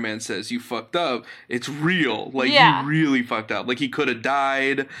 Iron Man says, you fucked up, it's real. Like, he really fucked up. Like, he could have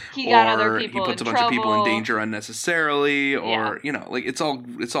died, he got other people he puts in a bunch trouble. of people in danger unnecessarily, or, like, it's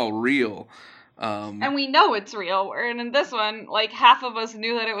all real. And we know it's real. And in this one, like, half of us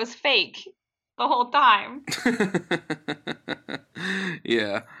knew that it was fake the whole time.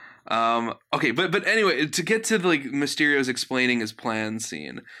 Yeah. Okay, but anyway, to get to like Mysterio's explaining his plan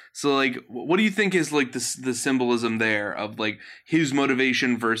scene. So like, what do you think is like the symbolism there of like his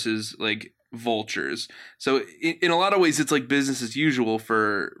motivation versus like Vulture's? So in a lot of ways, it's like business as usual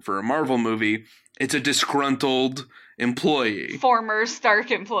for a Marvel movie. It's a disgruntled employee. Former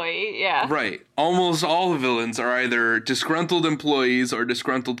Stark employee, yeah. Right. Almost all villains are either disgruntled employees or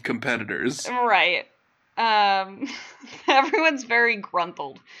disgruntled competitors. Right. Everyone's very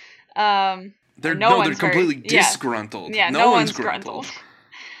gruntled. They're completely disgruntled. Yeah, no one's gruntled.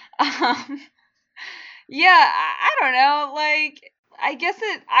 Yeah, I don't know. Like, I guess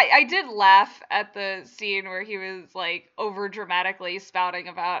I did laugh at the scene where he was like over dramatically spouting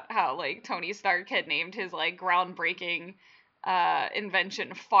about how like Tony Stark had named his like groundbreaking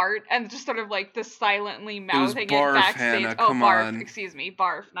invention fart, and just sort of like the silently mouthing it, barf, backstage. Hannah, oh, come barf, on. Excuse me,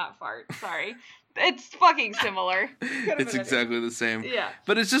 barf, not fart. Sorry. It's fucking similar. It's exactly the same. Yeah.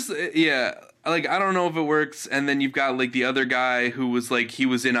 But it's just, yeah, like, I don't know if it works. And then you've got, like, the other guy who was, like, he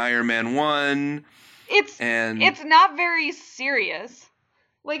was in Iron Man 1. It's not very serious.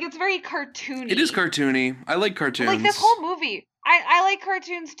 Like, it's very cartoony. It is cartoony. I like cartoons. Like, this whole movie. I like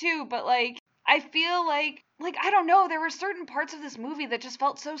cartoons, too, but, like, I feel like, I don't know, there were certain parts of this movie that just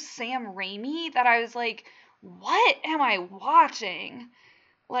felt so Sam Raimi that I was like, what am I watching?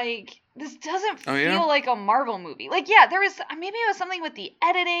 Like, this doesn't feel like a Marvel movie. Like, yeah, there was, maybe it was something with the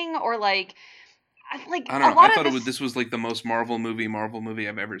editing, or, like I don't know. I thought this was, like, the most Marvel movie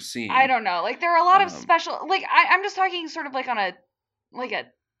I've ever seen. I don't know. Like, there are a lot of special, like, I'm just talking sort of, like, on a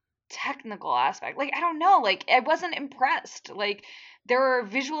technical aspect. Like, I don't know. Like, I wasn't impressed. Like, there were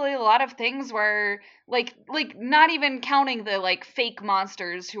visually a lot of things where, like, not even counting the, like, fake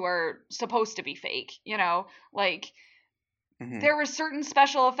monsters who are supposed to be fake, you know? Like, there were certain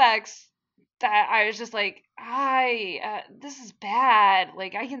special effects that I was just like, this is bad.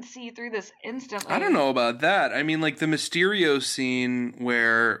 Like, I can see through this instantly. I don't know about that. I mean, like, the Mysterio scene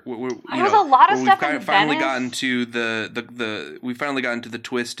where there was a lot of stuff in finally Venice. gotten to we finally got into the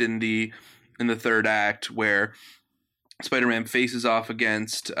twist in the third act where Spider-Man faces off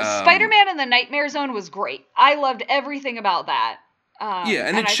against Spider-Man in the Nightmare Zone was great. I loved everything about that.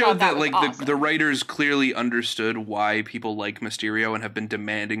 And it showed that like awesome. the writers clearly understood why people like Mysterio and have been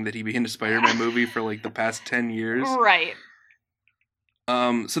demanding that he be in a Spider-Man movie for like the past 10 years. Right.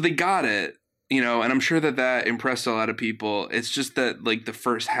 So they got it, and I'm sure that impressed a lot of people. It's just that like the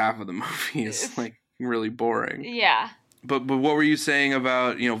first half of the movie is like really boring. Yeah. But what were you saying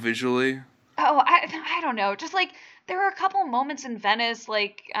about, visually? Oh, I don't know. Just like there were a couple moments in Venice,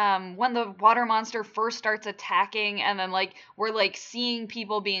 like when the water monster first starts attacking, and then like we're like seeing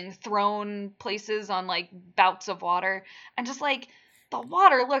people being thrown places on like bouts of water, and just like the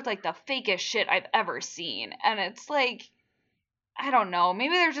water looked like the fakest shit I've ever seen. And it's like, I don't know,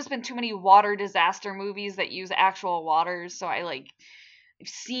 maybe there's just been too many water disaster movies that use actual waters, so I've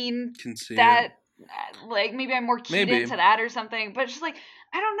seen that. Like maybe I'm more keyed into that or something, but just like,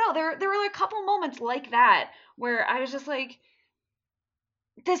 I don't know, there were a couple moments like that where I was just like,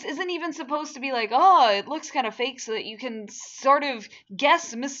 this isn't even supposed to be like, oh, it looks kind of fake so that you can sort of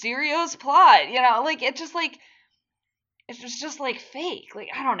guess Mysterio's plot, like it's just like fake. Like,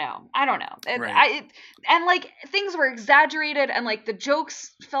 I don't know. Right. And like things were exaggerated, and like the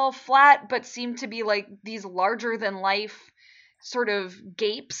jokes fell flat, but seemed to be like these larger than life sort of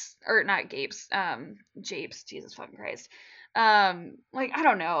japes, Jesus fucking Christ. Like, I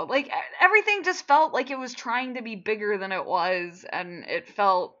don't know, like everything just felt like it was trying to be bigger than it was, and it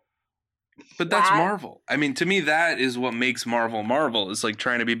felt But that's Marvel. I mean, to me, that is what makes Marvel. Is like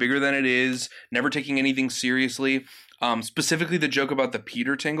trying to be bigger than it is, never taking anything seriously. Specifically the joke about the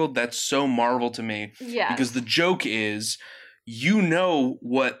Peter tingle, that's so Marvel to me. Yeah. Because the joke is,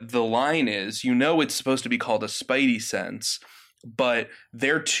 what the line is. It's supposed to be called a Spidey sense. But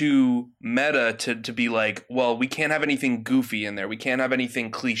they're too meta to be like, well, we can't have anything goofy in there. We can't have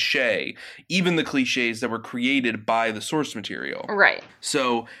anything cliche. Even the cliches that were created by the source material. Right.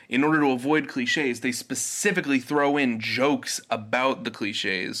 So in order to avoid cliches, they specifically throw in jokes about the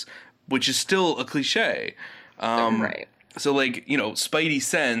cliches, which is still a cliche. Right. So like, Spidey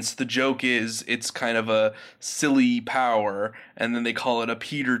sense, the joke is it's kind of a silly power, and then they call it a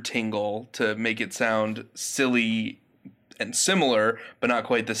Peter tingle to make it sound silly and similar, but not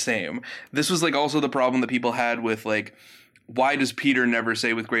quite the same. This was like also the problem that people had with like, why does Peter never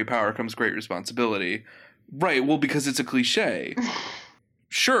say with great power comes great responsibility? Right, well, because it's a cliche.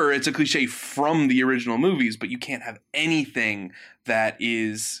 Sure, it's a cliche from the original movies, but you can't have anything that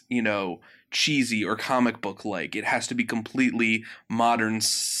is, cheesy or comic book like. It has to be completely modern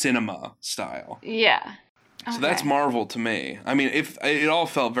cinema style. Yeah. So that's Marvel to me. I mean, it all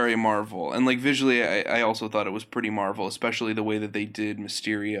felt very Marvel, and like visually, I also thought it was pretty Marvel, especially the way that they did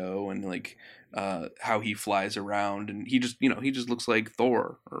Mysterio and like how he flies around, and he just looks like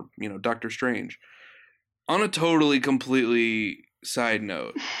Thor or Doctor Strange. On a totally completely side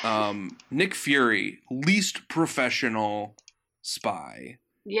note. Nick Fury, least professional spy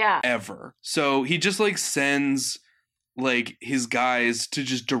ever. So he just like sends like his guys to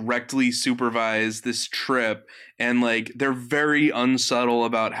just directly supervise this trip, and like they're very unsubtle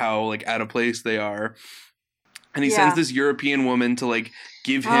about how like out of place they are. And he sends this European woman to like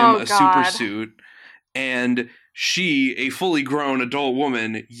give him a super suit, and she, a fully grown adult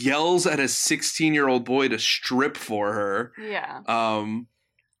woman, yells at a 16-year-old boy to strip for her. Yeah.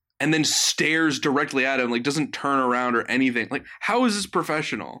 And then stares directly at him, like doesn't turn around or anything. Like, how is this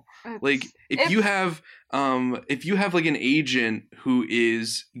professional? Like, if you have like an agent who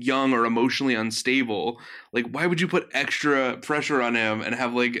is young or emotionally unstable, like why would you put extra pressure on him and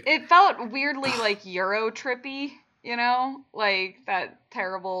have like? It felt weirdly like Euro trippy, you know, like that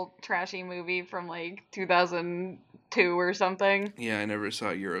terrible trashy movie from like 2002 or something. Yeah, I never saw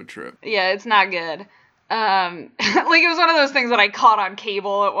Euro Trip. Yeah, it's not good. Like it was one of those things that I caught on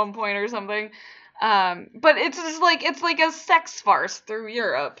cable at one point or something. But it's just like, it's like a sex farce through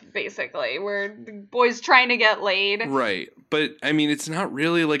Europe, basically, where the boy's trying to get laid. Right. But, I mean, it's not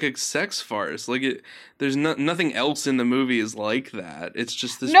really like a sex farce. Like, there's nothing else in the movie is like that. It's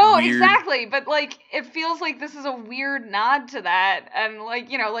just this weird... exactly. But, like, it feels like this is a weird nod to that. And,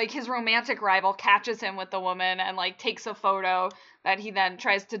 like, you know, like, his romantic rival catches him with the woman and, like, takes a photo that he then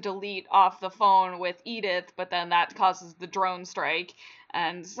tries to delete off the phone with Edith, but then that causes the drone strike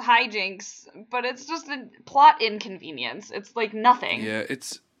and hijinks, but it's just a plot inconvenience. It's like nothing. Yeah,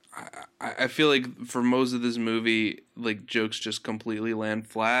 I feel like for most of this movie, like jokes just completely land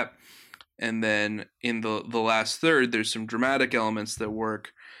flat, and then in the last third, there's some dramatic elements that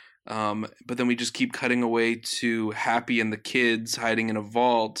work, but then we just keep cutting away to Happy and the kids hiding in a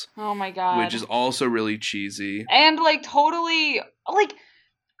vault. Oh my god. Which is also really cheesy. And like totally, like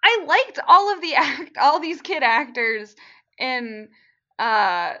I liked all these kid actors in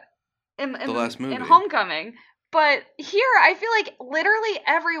the last movie, in Homecoming, but here I feel like literally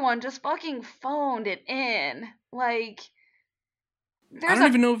everyone just fucking phoned it in. Like, I don't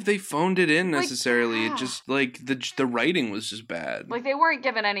even know if they phoned it in necessarily. It just like the writing was just bad. Like they weren't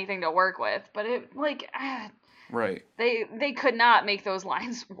given anything to work with, but it like right. They could not make those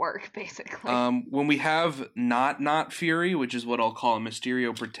lines work, basically. When we have not Fury, which is what I'll call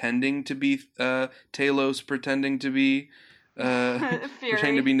Mysterio pretending to be Talos pretending to be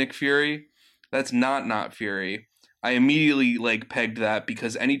pretending to be Nick Fury, that's not Fury. I immediately like pegged that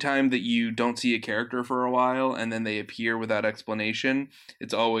because anytime that you don't see a character for a while and then they appear without explanation,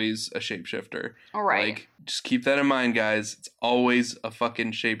 it's always a shapeshifter. All right. Like, just keep that in mind, guys. It's always a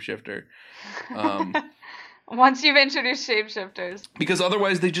fucking shapeshifter. Once you've introduced shapeshifters. Because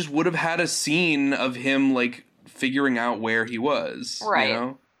otherwise they just would have had a scene of him like figuring out where he was. Right. You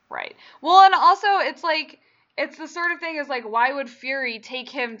know? Right. Well, and also it's like, it's the sort of thing is like, why would Fury take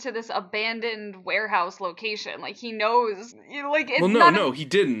him to this abandoned warehouse location? Like, he knows, you know, like, it's no, he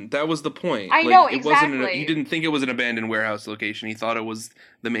didn't. That was the point. I like, know, it exactly. He didn't think it was an abandoned warehouse location. He thought it was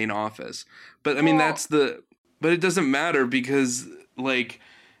the main office. But, I mean, but it doesn't matter because, like,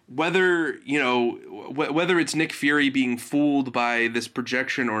 whether, you know, whether it's Nick Fury being fooled by this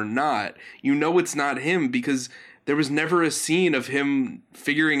projection or not, you know it's not him because there was never a scene of him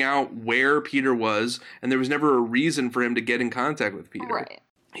figuring out where Peter was, and there was never a reason for him to get in contact with Peter. Right.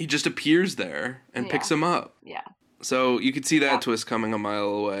 He just appears there and picks him up. Yeah. So you could see that twist coming a mile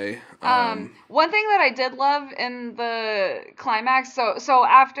away. One thing that I did love in the climax, so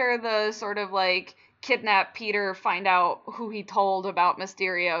after the sort of like kidnap Peter, find out who he told about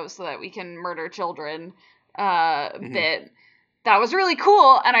Mysterio so that we can murder children bit, that was really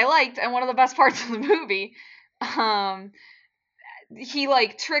cool and I liked, and one of the best parts of the movie. He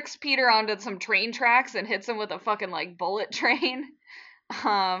like tricks Peter onto some train tracks and hits him with a fucking like bullet train.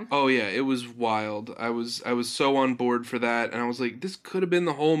 Oh yeah, it was wild. I was so on board for that, and I was like, this could have been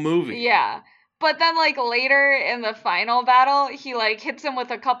the whole movie. Yeah. But then like later in the final battle, he like hits him with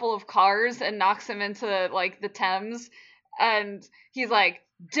a couple of cars and knocks him into like the Thames, and he's like,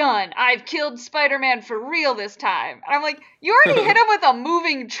 done. I've killed Spider-Man for real this time. And I'm like, you already hit him with a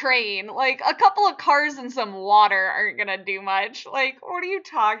moving train. Like, a couple of cars and some water aren't gonna do much. Like, what are you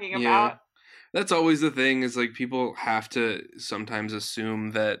talking about? Yeah. That's always the thing, is like people have to sometimes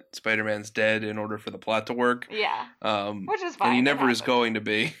assume that Spider-Man's dead in order for the plot to work. Yeah. Which is fine. And he never is going to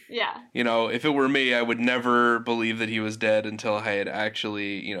be. Yeah. You know, if it were me, I would never believe that he was dead until I had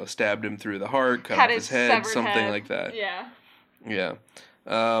actually, you know, stabbed him through the heart, cut off his head, something like that. Yeah. Yeah.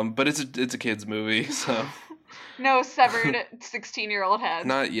 But it's a kid's movie, so no severed 16-year-old head.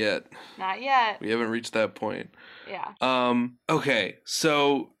 Not yet. Not yet. We haven't reached that point. Yeah. Okay,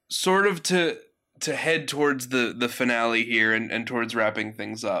 so sort of to to head towards the finale here and towards wrapping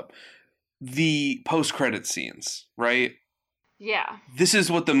things up, the post-credit scenes, right? Yeah. This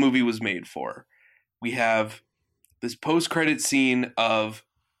is what the movie was made for. We have this post-credit scene of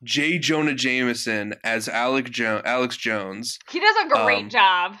J. Jonah Jameson as Alex Jones. He does a great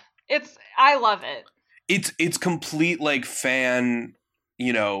job. I love it. It's complete like fan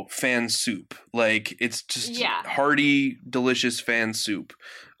soup. Like it's just hearty, delicious fan soup.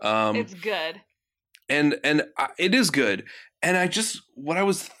 It's good. And it is good. And what I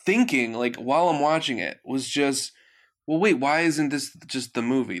was thinking, like, while I'm watching it, was just, well, wait, why isn't this just the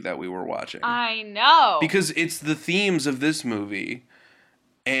movie that we were watching? I know. Because it's the themes of this movie,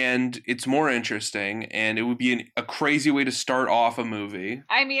 and it's more interesting, and it would be a crazy way to start off a movie.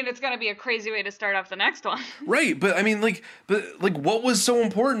 I mean, it's going to be a crazy way to start off the next one. Right, but I mean, what was so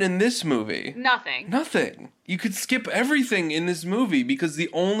important in this movie? Nothing. You could skip everything in this movie, because the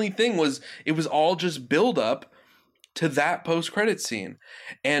only thing was, it was all just build up to that post-credit scene.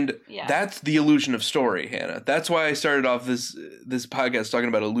 And that's the illusion of story, Hannah. That's why I started off this podcast talking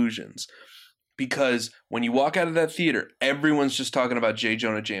about illusions. Because when you walk out of that theater, everyone's just talking about J.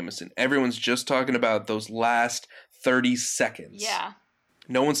 Jonah Jameson. Everyone's just talking about those last 30 seconds. Yeah.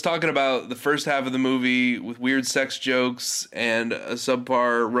 No one's talking about the first half of the movie with weird sex jokes and a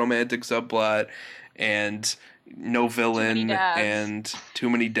subpar romantic subplot and no villain and too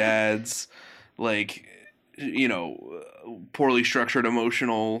many dads. Like, poorly structured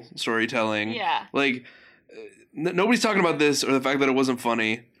emotional storytelling. Yeah. Like, nobody's talking about this or the fact that it wasn't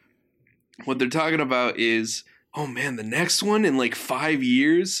funny. What they're talking about is, oh man, the next one in like 5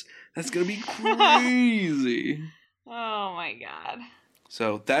 years? That's going to be crazy. Oh my god.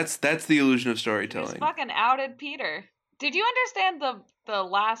 So that's the illusion of storytelling. He's fucking outed Peter. Did you understand the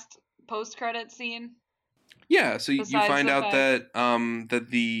last post-credit scene? Yeah, so you find out that that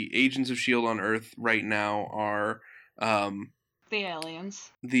the agents of S.H.I.E.L.D. on Earth right now are the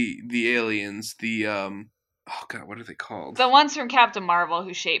aliens. The aliens, oh god, what are they called? The ones from Captain Marvel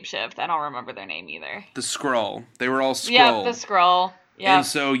who shapeshift. I don't remember their name either. The Skrull. They were all Skrull. Yeah, the Skrull. Yeah. And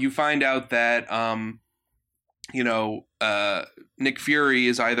so you find out that Nick Fury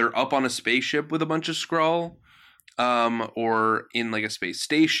is either up on a spaceship with a bunch of Skrull, or in like a space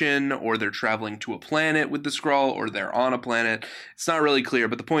station, or they're traveling to a planet with the Skrull, or they're on a planet. It's not really clear,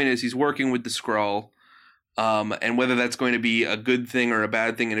 but the point is he's working with the Skrull. And whether that's going to be a good thing or a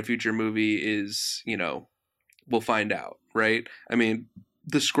bad thing in a future movie is, we'll find out, right? I mean,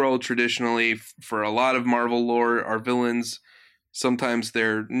 the Skrull traditionally, for a lot of Marvel lore, are villains. Sometimes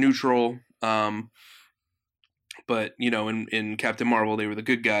they're neutral. But, in Captain Marvel, they were the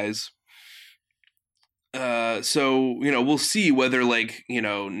good guys. So, we'll see whether,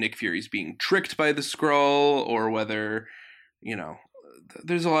 Nick Fury's being tricked by the Skrull, or whether,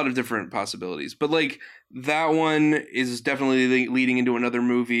 there's a lot of different possibilities. But, that one is definitely leading into another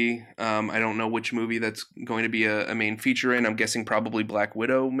movie. I don't know which movie that's going to be a main feature in. I'm guessing probably Black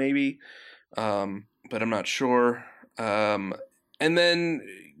Widow, maybe. But I'm not sure. And then,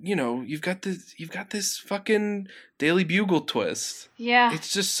 you've got this fucking Daily Bugle twist. Yeah.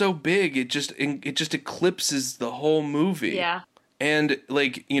 It's just so big. It just eclipses the whole movie. Yeah. And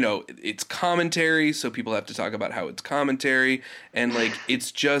it's commentary, so people have to talk about how it's commentary, and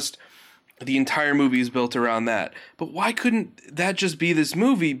it's just the entire movie is built around that. But why couldn't that just be this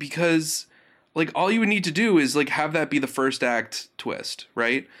movie? Because all you would need to do is have that be the first act twist,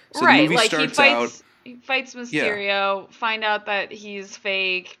 right? So right. The movie starts out. He fights Mysterio, find out that he's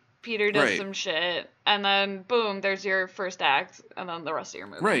fake, Peter does some shit, and then boom, there's your first act, and then the rest of your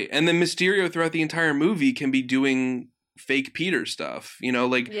movie. Right, and then Mysterio throughout the entire movie can be doing fake Peter stuff.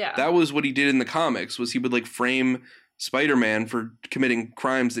 That was what he did in the comics, was he would frame Spider-Man for committing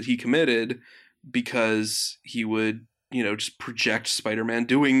crimes that he committed, because he would, just project Spider-Man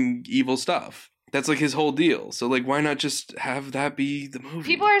doing evil stuff. That's his whole deal. So why not just have that be the movie?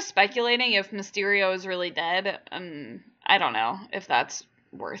 People are speculating if Mysterio is really dead, and I don't know if that's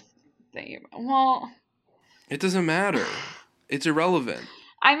worth thinking about. Well, it doesn't matter. It's irrelevant.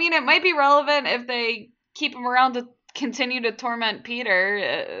 I mean, it might be relevant if they keep him around to continue to torment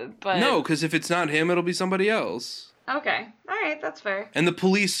Peter, but no, because if it's not him, it'll be somebody else. Okay. All right, that's fair. And the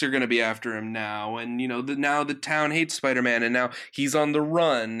police are going to be after him now, and now the town hates Spider-Man, and now he's on the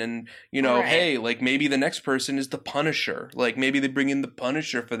run, and right. Hey, maybe the next person is the Punisher. Maybe they bring in the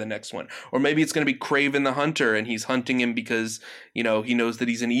Punisher for the next one, or maybe it's going to be Kraven the Hunter, and he's hunting him because he knows that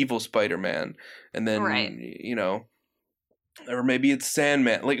he's an evil Spider-Man, and then right. Or maybe it's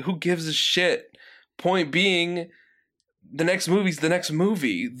Sandman. Who gives a shit? Point being, the next movie's the next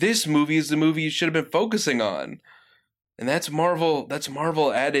movie. This movie is the movie you should have been focusing on. And that's Marvel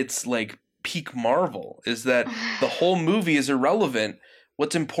at its peak Marvel, is that the whole movie is irrelevant.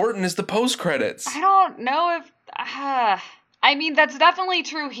 What's important is the post-credits. I don't know if... I mean, that's definitely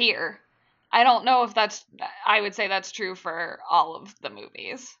true here. I don't know if I would say that's true for all of the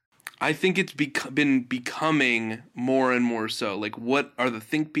movies. I think it's been becoming more and more so. Like, what are the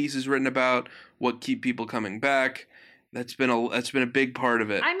think pieces written about? What keep people coming back? That's been a big part of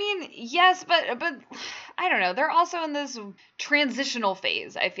it. I mean, yes, but I don't know. They're also in this transitional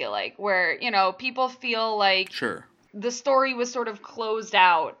phase, I feel like, where, people feel like sure, the story was sort of closed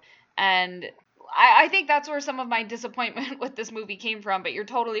out, and I think that's where some of my disappointment with this movie came from, but you're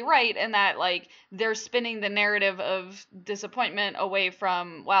totally right in that, like, they're spinning the narrative of disappointment away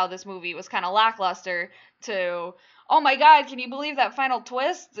from, wow, this movie was kind of lackluster, to, oh my god, can you believe that final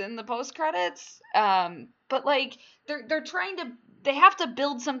twist in the post-credits? But, like, they have to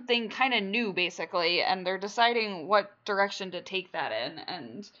build something kind of new, basically, and they're deciding what direction to take that in,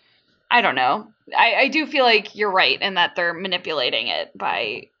 and I don't know. I do feel like you're right in that they're manipulating it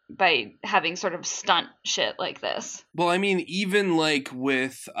by having sort of stunt shit like this. Well, I mean, even like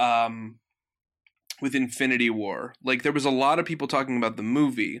with Infinity War, like there was a lot of people talking about the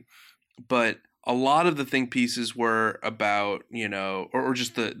movie, but a lot of the think pieces were about, or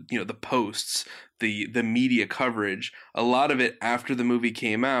just the posts, the media coverage. A lot of it after the movie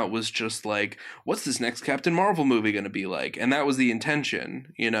came out was just like, what's this next Captain Marvel movie going to be like? And that was the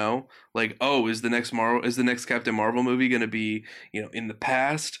intention, like, oh, is the next Captain Marvel movie going to be, in the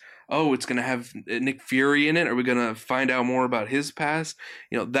past? Oh, it's going to have Nick Fury in it. Are we going to find out more about his past?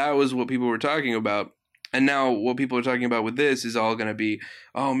 That was what people were talking about. And now what people are talking about with this is all going to be,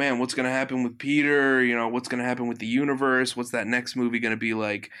 oh man, what's going to happen with Peter? What's going to happen with the universe? What's that next movie going to be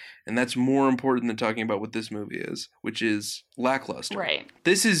like? And that's more important than talking about what this movie is, which is lackluster. Right.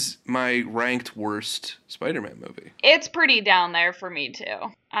 This is my ranked worst Spider-Man movie. It's pretty down there for me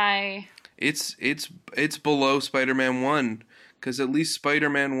too. It's below Spider-Man 1, because at least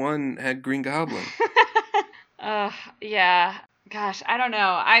Spider-Man 1 had Green Goblin. Yeah. Gosh, I don't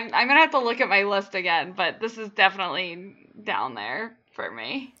know. I'm gonna have to look at my list again, but this is definitely down there for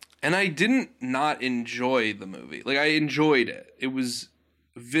me. And I didn't not enjoy the movie. Like, I enjoyed it. It was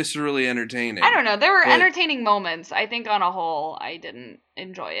viscerally entertaining. I don't know. There were entertaining moments. I think on a whole, I didn't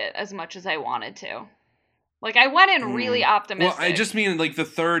enjoy it as much as I wanted to. Like, I went in really optimistic. Well, I just mean, like, the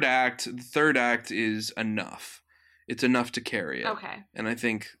third act is enough. It's enough to carry it. Okay. And I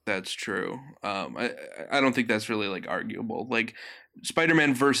think that's true. I don't think that's really, like, arguable. Like,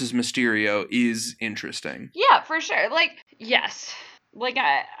 Spider-Man versus Mysterio is interesting. Yeah, for sure. Like, yes. Like,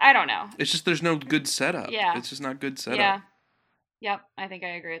 I don't know. It's just there's no good setup. Yeah. It's just not good setup. Yeah. Yep, I think I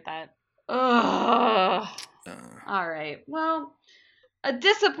agree with that. Ugh. All right. Well, a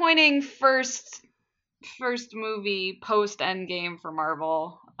disappointing first movie post Endgame for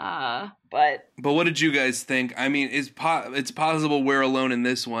Marvel. But what did you guys think? I mean, it's possible we're alone in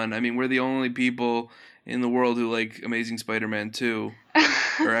this one. I mean, we're the only people in the world who like Amazing Spider-Man 2.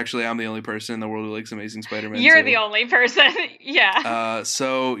 Or actually, I'm the only person in the world who likes Amazing Spider-Man 2. You're the only person, yeah.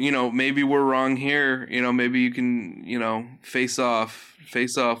 So, maybe we're wrong here. Maybe you can, face off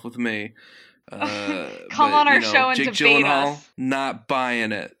with me. Come on our show and Jake debate Gyllenhaal, us. Not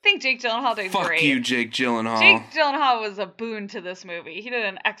buying it. I think Jake Gyllenhaal did Fuck great. Fuck you, Jake Gyllenhaal. Jake Gyllenhaal was a boon to this movie. He did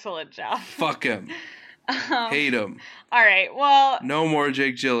an excellent job. Fuck him. Hate him. All right, well... No more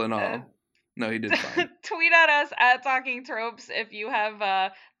Jake Gyllenhaal. No, he did fine. Tweet at us at Talking Tropes if you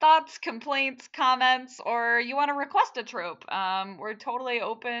have thoughts, complaints, comments, or you want to request a trope. We're totally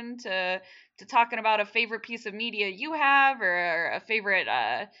open to talking about a favorite piece of media you have, or a favorite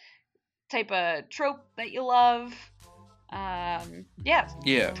type of trope that you love.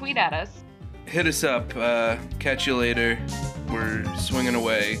 Yeah. Tweet at us. Hit us up. Catch you later. We're swinging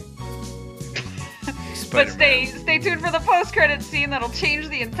away. But stay tuned for the post-credits scene that'll change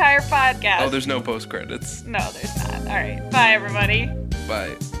the entire podcast. Oh, there's no post-credits. No, there's not. All right. Bye, everybody.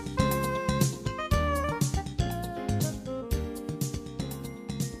 Bye.